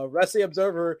 but Wrestling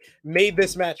Observer made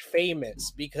this match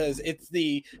famous because it's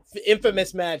the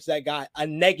infamous match that got a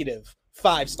negative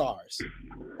 5 stars.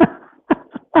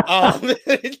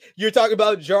 You're talking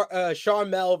about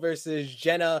Charmel versus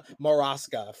Jenna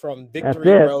Maraska from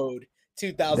Victory Road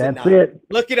 2009.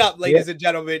 Look it up, ladies and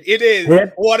gentlemen. It is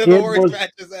one of the worst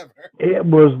matches ever. It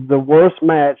was the worst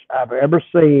match I've ever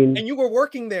seen. And you were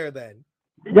working there then.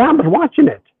 Yeah, I was watching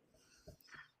it.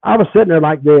 I was sitting there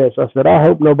like this. I said, I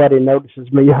hope nobody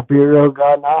notices me up here. Oh,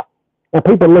 God, no. And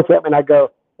people look at me and I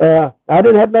go, I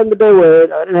didn't have nothing to do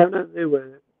with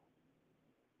it.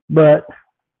 But,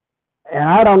 and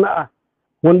I don't know.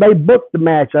 When they booked the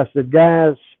match, I said,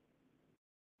 guys,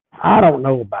 I don't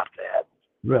know about that,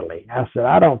 really. I said,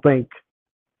 I don't think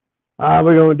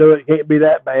we're going to do it. It can't be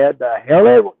that bad. The hell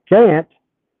it can't.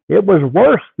 It was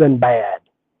worse than bad.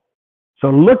 So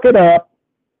look it up.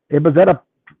 It was at a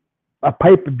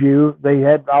pay-per-view. They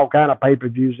had all kind of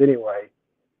pay-per-views anyway.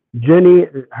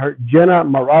 Jenna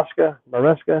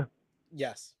Maraska.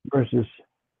 Yes. Versus,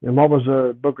 and what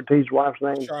was Booker T's wife's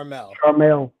name?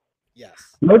 Charmel.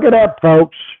 Yes. Look it up,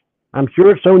 folks. I'm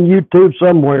sure it's on YouTube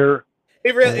somewhere.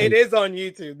 It is on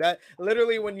YouTube. That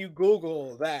literally, when you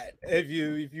Google that, if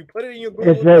you put it in your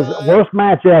Google, it says worst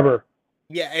match ever.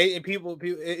 Yeah, and people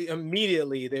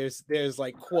immediately there's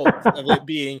like quotes of it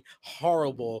being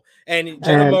horrible. And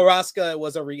Jenna Maraska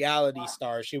was a reality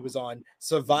star. She was on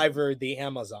Survivor the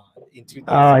Amazon in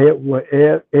 2000. It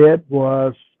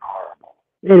was horrible.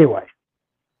 Anyway,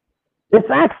 it's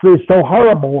actually so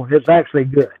horrible. It's actually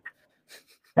good.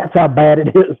 That's how bad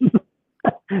it is.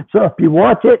 So if you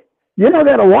watch it, you don't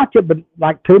got to watch it, but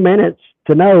like 2 minutes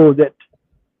to know that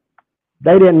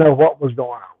they didn't know what was going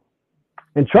on.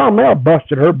 And Charmel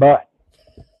busted her butt.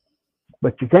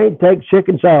 But you can't take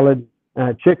chicken doo-doo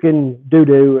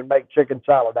and make chicken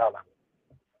salad out of it.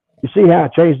 You see how I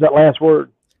changed that last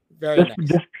word? Very nice.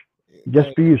 Just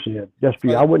for you, Sid. Just for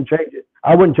you. I wouldn't change it.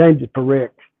 I wouldn't change it for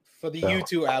Rick. For the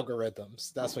YouTube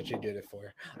algorithms. That's what you did it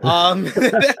for.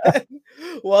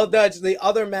 Well, Dutch, the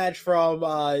other match from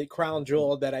Crown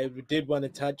Jewel that I did want to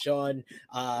touch on,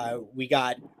 we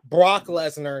got Brock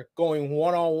Lesnar going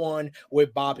one-on-one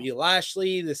with Bobby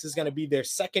Lashley. This is going to be their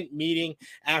second meeting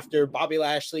after Bobby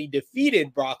Lashley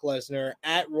defeated Brock Lesnar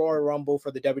at Royal Rumble for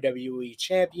the WWE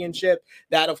Championship.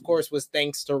 That, of course, was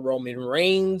thanks to Roman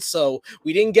Reigns. So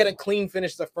we didn't get a clean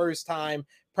finish the first time.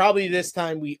 Probably this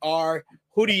time we are.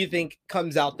 Who do you think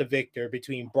comes out the victor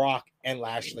between Brock and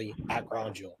Lashley at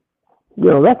Crown Jewel?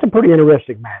 That's a pretty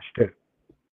interesting match too.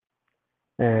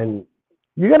 And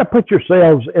you got to put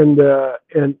yourselves in the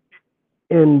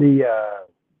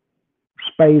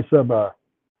space of a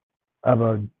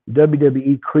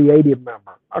WWE creative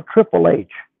member, a Triple H,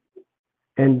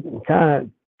 and kind of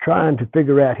trying to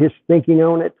figure out his thinking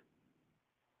on it.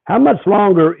 How much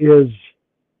longer is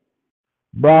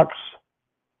Brock's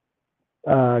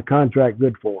contract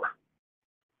good for?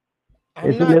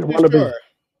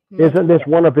 Isn't this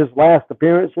one of his last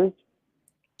appearances?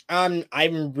 I'm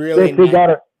really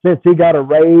since he got a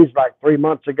raise like 3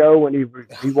 months ago when he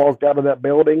walked out of that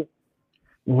building.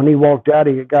 When he walked out,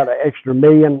 he got an extra $1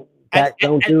 million tacked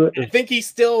onto it. I think he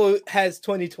still has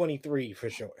 2023 for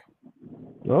sure.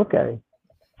 Okay,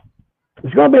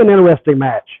 it's going to be an interesting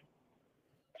match.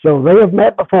 So they have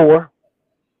met before.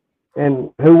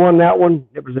 And who won that one?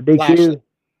 It was a DQ?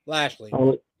 Lashley.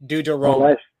 Oh, Due to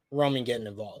Roman getting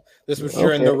involved. This was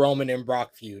during the Roman and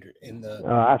Brock feud in the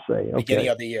I see. beginning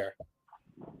of the year.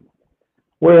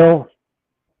 Well,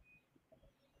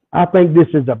 I think this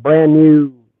is a brand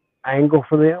new angle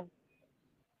for them.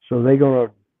 So they're going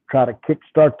to try to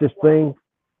kickstart this thing.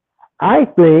 I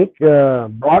think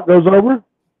Brock goes over.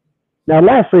 Now,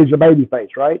 Lashley's a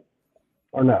babyface, right?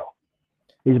 Or no?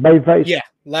 He's a babyface? Yeah,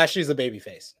 Lashley's a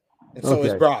babyface. And so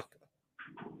is Brock.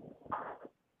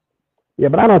 Yeah,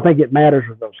 but I don't think it matters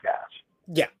with those guys.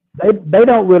 Yeah. They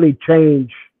don't really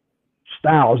change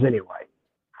styles anyway.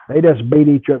 They just beat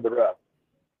each other up.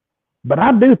 But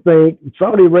I do think in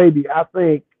Saudi Arabia, I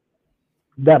think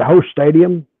that host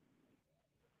stadium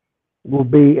will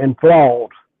be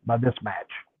enthralled by this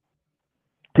match.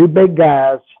 Two big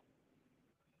guys.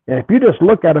 And if you just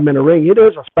look at them in the ring, it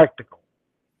is a spectacle.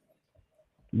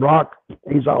 Brock,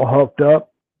 he's all hooked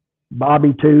up.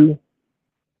 Bobby, too.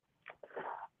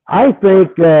 I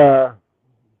think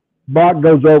Brock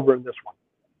goes over in this one.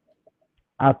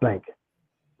 I think.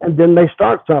 And then they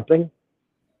start something,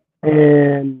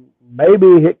 and maybe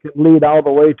it could lead all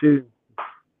the way to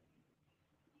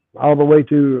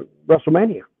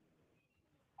WrestleMania.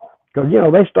 Because,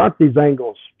 they start these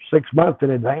angles 6 months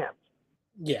in advance.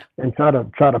 Yeah. And try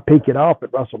to peak it off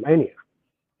at WrestleMania.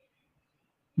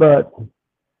 But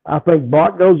I think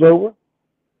Brock goes over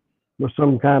with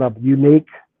some kind of unique,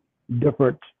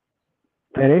 different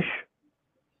finish,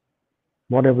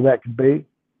 whatever that could be.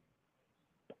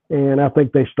 And I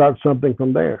think they start something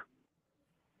from there.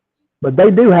 But they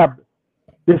do have,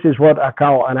 this is what I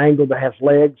call an angle that has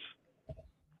legs.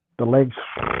 The legs,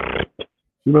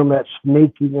 you remember that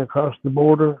sneaking across the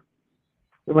border?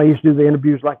 Remember I used to do the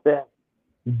interviews like that?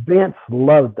 Vince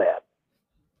loved that.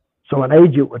 So an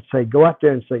agent would say, go out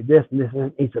there and say this and this.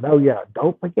 And he said, oh, yeah,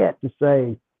 don't forget to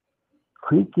say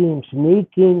creaking,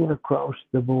 sneaking across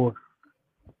the border.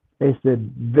 They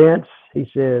said, Vince, he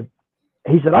said,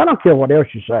 I don't care what else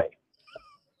you say.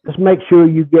 Just make sure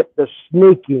you get the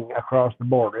sneaking across the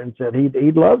border. And said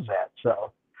he loves that.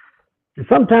 So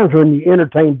sometimes when you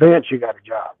entertain Vince, you got a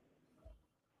job.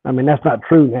 I mean, that's not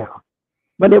true now.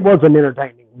 But it was an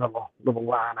entertaining little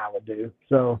line I would do.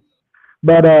 So,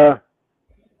 but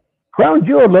Crown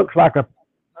Jewel looks like a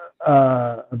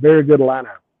very good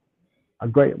lineup. A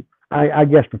great, I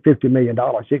guess for $50 million,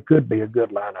 it could be a good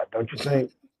lineup, don't you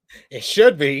think? It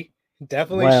should be.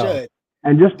 Definitely should.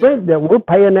 And just think that we're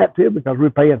paying that too, because we're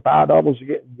paying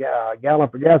 $5 a gallon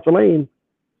for gasoline,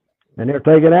 and they're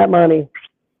taking that money,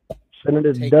 sending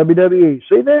it to WWE.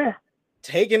 See there?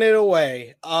 Taking it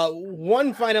away.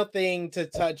 One final thing to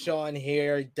touch on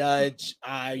here, Dutch.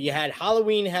 You had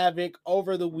Halloween Havoc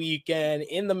over the weekend.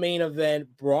 In the main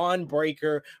event, Braun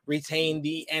Breaker retained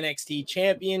the NXT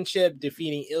Championship,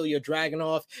 defeating Ilya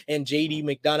Dragunov and JD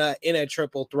McDonough in a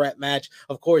triple threat match.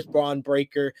 Of course, Braun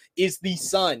Breaker is the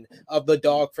son of the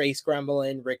Dogface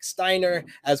Gremlin Rick Steiner,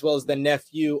 as well as the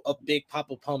nephew of Big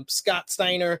Papa Pump Scott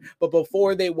Steiner. But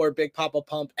before they were Big Papa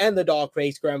Pump and the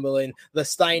Dogface Gremlin, the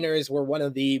Steiners were one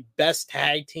of the best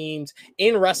tag teams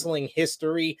in wrestling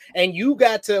history, and you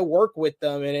got to work with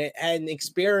them and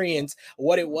experience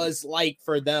what it was like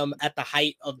for them at the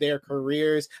height of their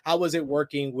careers. How was it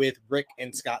working with Rick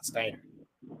and Scott Steiner?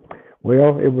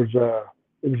 Well, it was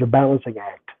a balancing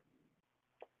act.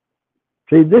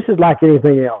 See, this is like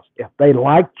anything else. If they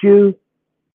liked you,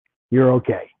 you're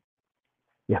okay.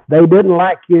 If they didn't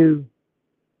like you,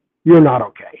 you're not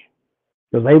okay.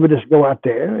 Because they would just go out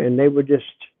there and they would just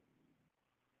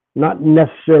not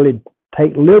necessarily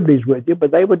take liberties with you, but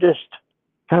they would just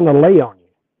kind of lay on you.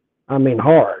 I mean,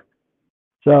 hard.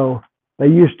 So they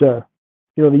used to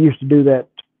do that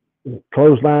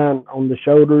clothesline on the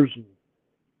shoulders. And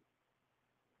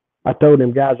I told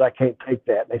them, guys, I can't take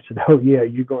that. They said, oh yeah,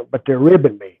 you're going, but they're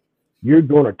ribbing me. You're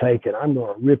going to take it. I'm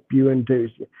going to rip you into.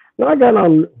 And I got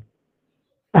on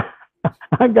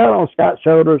Scott's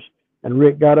shoulders, and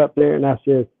Rick got up there, and I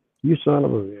said, you son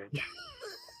of a bitch.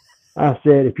 I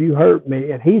said, if you hurt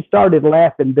me, and he started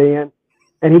laughing then,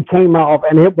 and he came off,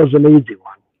 and it was an easy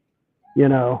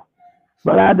one,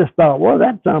 But I just thought, well,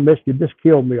 that son of a bitch could just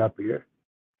kill me up here.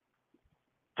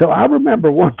 So I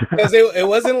remember one time, because it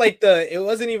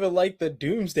wasn't even like the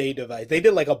Doomsday device. They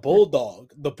did like a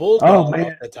bulldog, the bulldog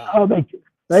off the top. Oh,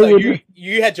 so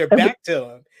you had your back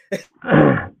to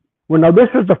him. Well, no, this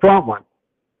was the front one.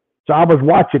 So I was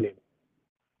watching him.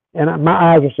 And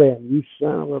my eyes are saying, you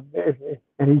son of a bitch.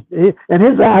 And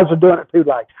his eyes are doing it too,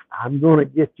 like, I'm going to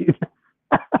get you.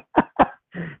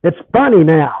 It's funny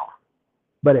now,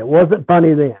 but it wasn't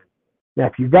funny then. Now,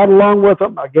 if you got along with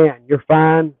them, again, you're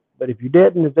fine. But if you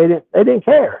didn't, if they didn't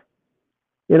care.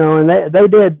 and they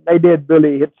did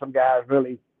really hit some guys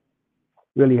really,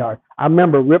 really hard. I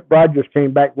remember Rip Rogers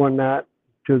came back one night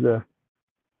to the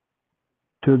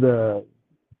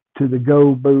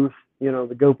go booth,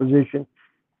 the go position,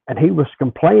 and he was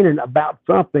complaining about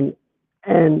something,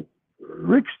 and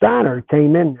Rick Steiner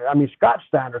came in there. I mean, Scott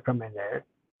Steiner come in there,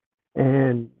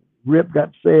 and Rip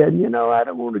got said, I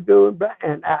don't want to go back.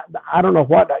 And I don't know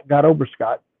what that got over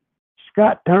Scott.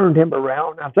 Scott turned him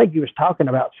around. I think he was talking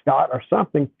about Scott or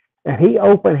something, and he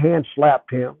open hand slapped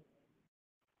him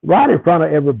right in front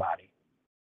of everybody.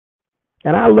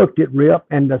 And I looked at Rip,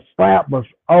 and the slap was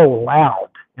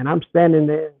loud. And I'm standing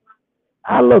there.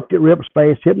 I looked at Rip's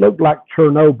face. It looked like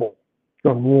Chernobyl.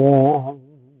 Going, whoa.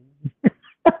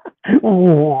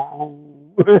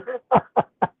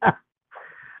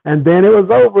 And then it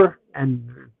was over. And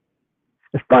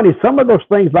it's funny, some of those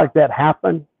things like that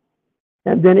happen,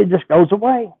 and then it just goes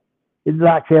away. It's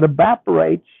like it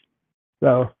evaporates.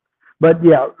 So, but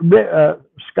yeah,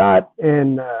 Scott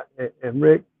and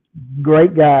Rick,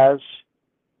 great guys.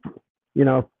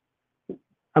 I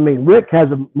mean, Rick has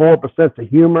more of a sense of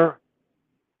humor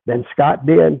than Scott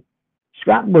did.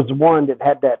 Scott was the one that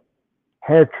had that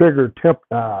hair trigger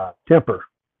temper.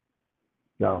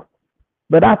 So,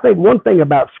 but I think one thing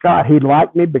about Scott, he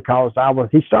liked me because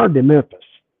he started in Memphis,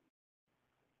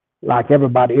 like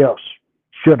everybody else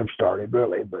should have started,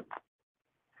 really.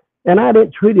 And I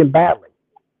didn't treat him badly.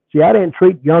 See, I didn't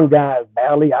treat young guys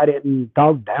badly. I didn't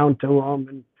talk down to them,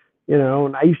 and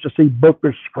and I used to see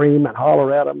bookers scream and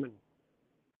holler at them,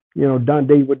 and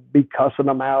Dundee would be cussing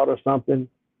them out or something.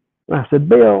 And I said,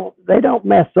 Bill, they don't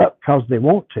mess up because they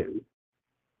want to.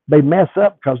 They mess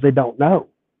up because they don't know.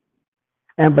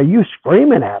 And by you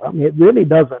screaming at them, it really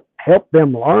doesn't help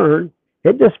them learn.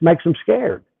 It just makes them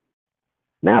scared.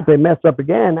 Now, if they mess up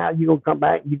again, now you're going to come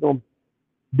back and you're going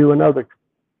to do another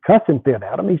cussing fit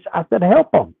at them. I said,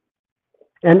 help them.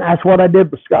 And that's what I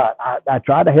did with Scott. I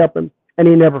tried to help him, and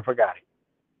he never forgot it.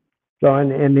 So,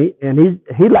 and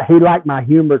he liked my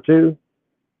humor too,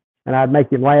 and I'd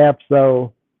make him laugh.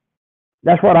 So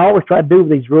that's what I always try to do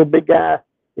with these real big guys,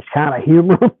 is kind of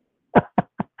humor them.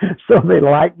 So they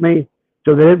like me,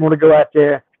 so they didn't want to go out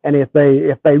there. And if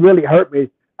they really hurt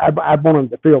me, I'd want them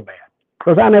to feel bad.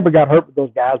 Because I never got hurt with those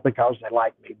guys because they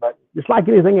liked me. But it's like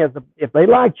anything else. If they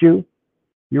liked you,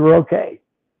 you were okay.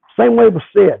 Same way with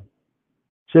Sid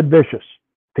Vicious.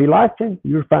 If he liked you,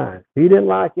 you were fine. If he didn't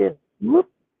like you, whoop.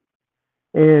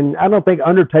 And I don't think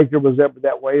Undertaker was ever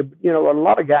that way, but a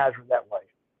lot of guys were that way.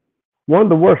 One of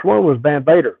the worst one was Van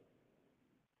Vader.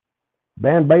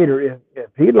 Van Vader, if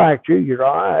he liked you, you're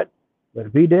all right. But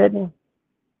if he didn't,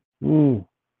 it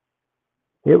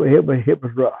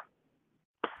was rough.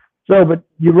 So, but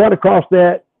you run across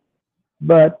that,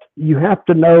 but you have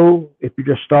to know, if you're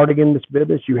just starting in this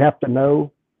business, you have to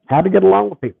know how to get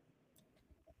along with people.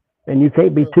 And you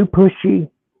can't be too pushy,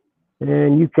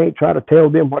 and you can't try to tell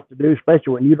them what to do,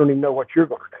 especially when you don't even know what you're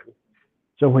going to do.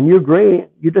 So when you agree,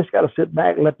 you just got to sit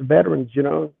back and let the veterans,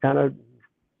 kind of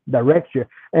direct you.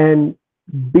 And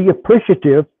be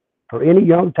appreciative for any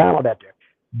young talent out there.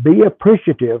 Be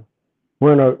appreciative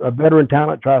when a veteran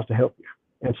talent tries to help you,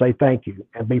 and say thank you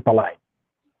and be polite.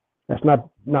 That's not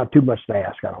too much to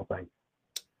ask, I don't think.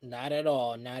 Not at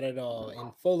all. Not at all.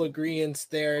 In full agreement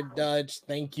there, Dutch.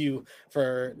 Thank you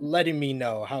for letting me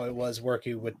know how it was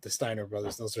working with the Steiner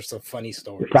brothers. Those are some funny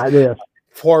stories. Yes, it is.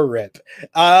 Poor Rip.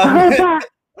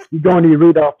 You going to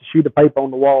read off the sheet of paper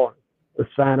on the wall, the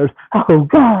Steiners. Oh,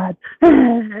 God.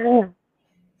 Then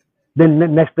the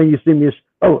next thing you see me is,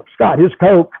 oh, Scott, here's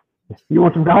Coke. You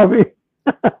want some coffee?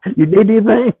 You need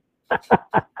anything?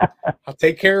 I'll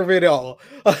take care of it all.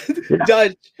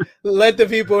 Dutch, let the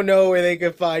people know where they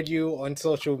can find you on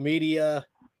social media.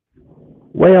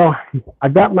 Well, I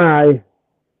got my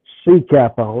C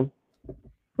cap on.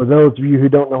 For those of you who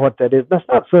don't know what that is, that's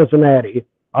not Cincinnati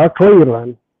or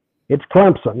Cleveland. It's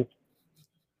Clemson.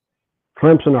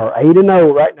 Clemson are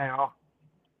 8-0 right now.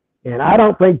 And I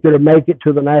don't think they'll make it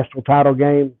to the national title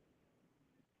game.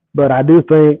 But I do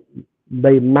think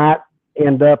they might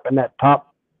end up in that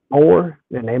top 4,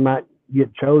 and they might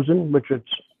get chosen, which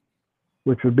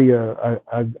would be a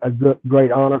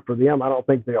great honor for them. I don't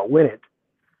think they'll win it.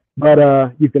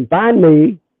 But you can find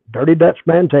me, Dirty Dutch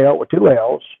Mantell with 2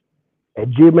 L's, at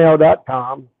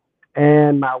gmail.com.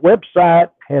 And my website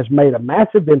has made a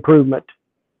massive improvement.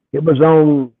 It was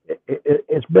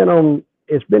it's been in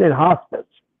hospice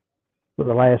for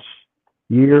the last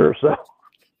year or so.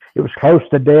 It was close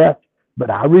to death, but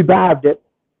I revived it.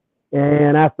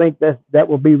 And I think that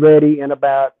will be ready in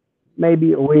about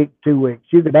maybe a week, 2 weeks.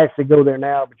 You could actually go there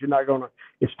now, but you're not going to.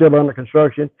 It's still under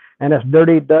construction. And that's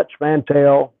Dirty Dutch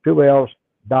Mantell,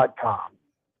 2Ls.com.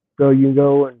 go, you can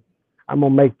go, and I'm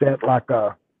gonna make that like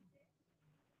a.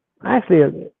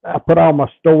 Actually, I put all my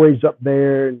stories up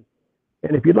there, and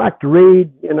if you'd like to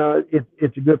read,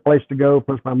 it's a good place to go.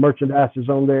 Plus, my merchandise is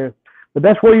on there. But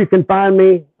that's where you can find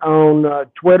me on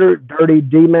Twitter, Dirty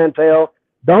D Mantell.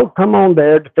 Don't come on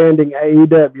there defending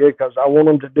AEW because I want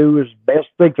them to do as best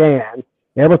they can.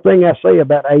 Everything I say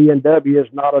about AEW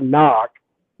is not a knock.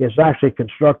 It's actually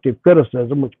constructive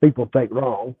criticism, which people take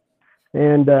wrong.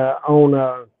 And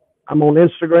I'm on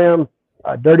Instagram,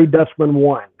 Dirty Dutchman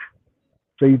 1.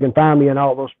 So you can find me in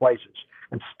all those places.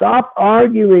 And stop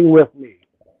arguing with me.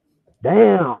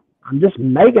 Damn, I'm just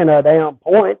making a damn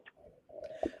point.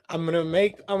 I'm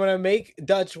gonna make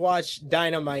Dutch watch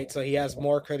Dynamite so he has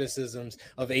more criticisms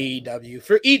of AEW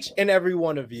for each and every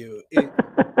one of you.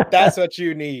 That's what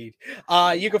you need.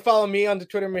 You can follow me on the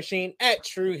Twitter machine at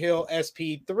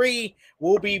TrueHillSP3.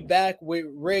 We'll be back with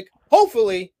Rick,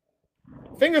 hopefully,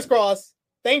 fingers crossed,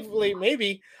 thankfully,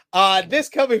 maybe, this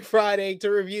coming Friday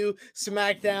to review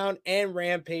SmackDown and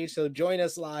Rampage. So join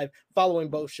us live following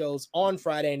both shows on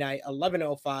Friday night,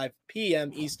 11:05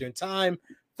 p.m. Eastern Time.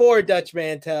 For Dutch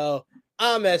Mantell,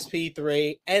 I'm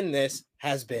SP3, and this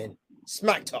has been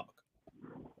Smack Talk.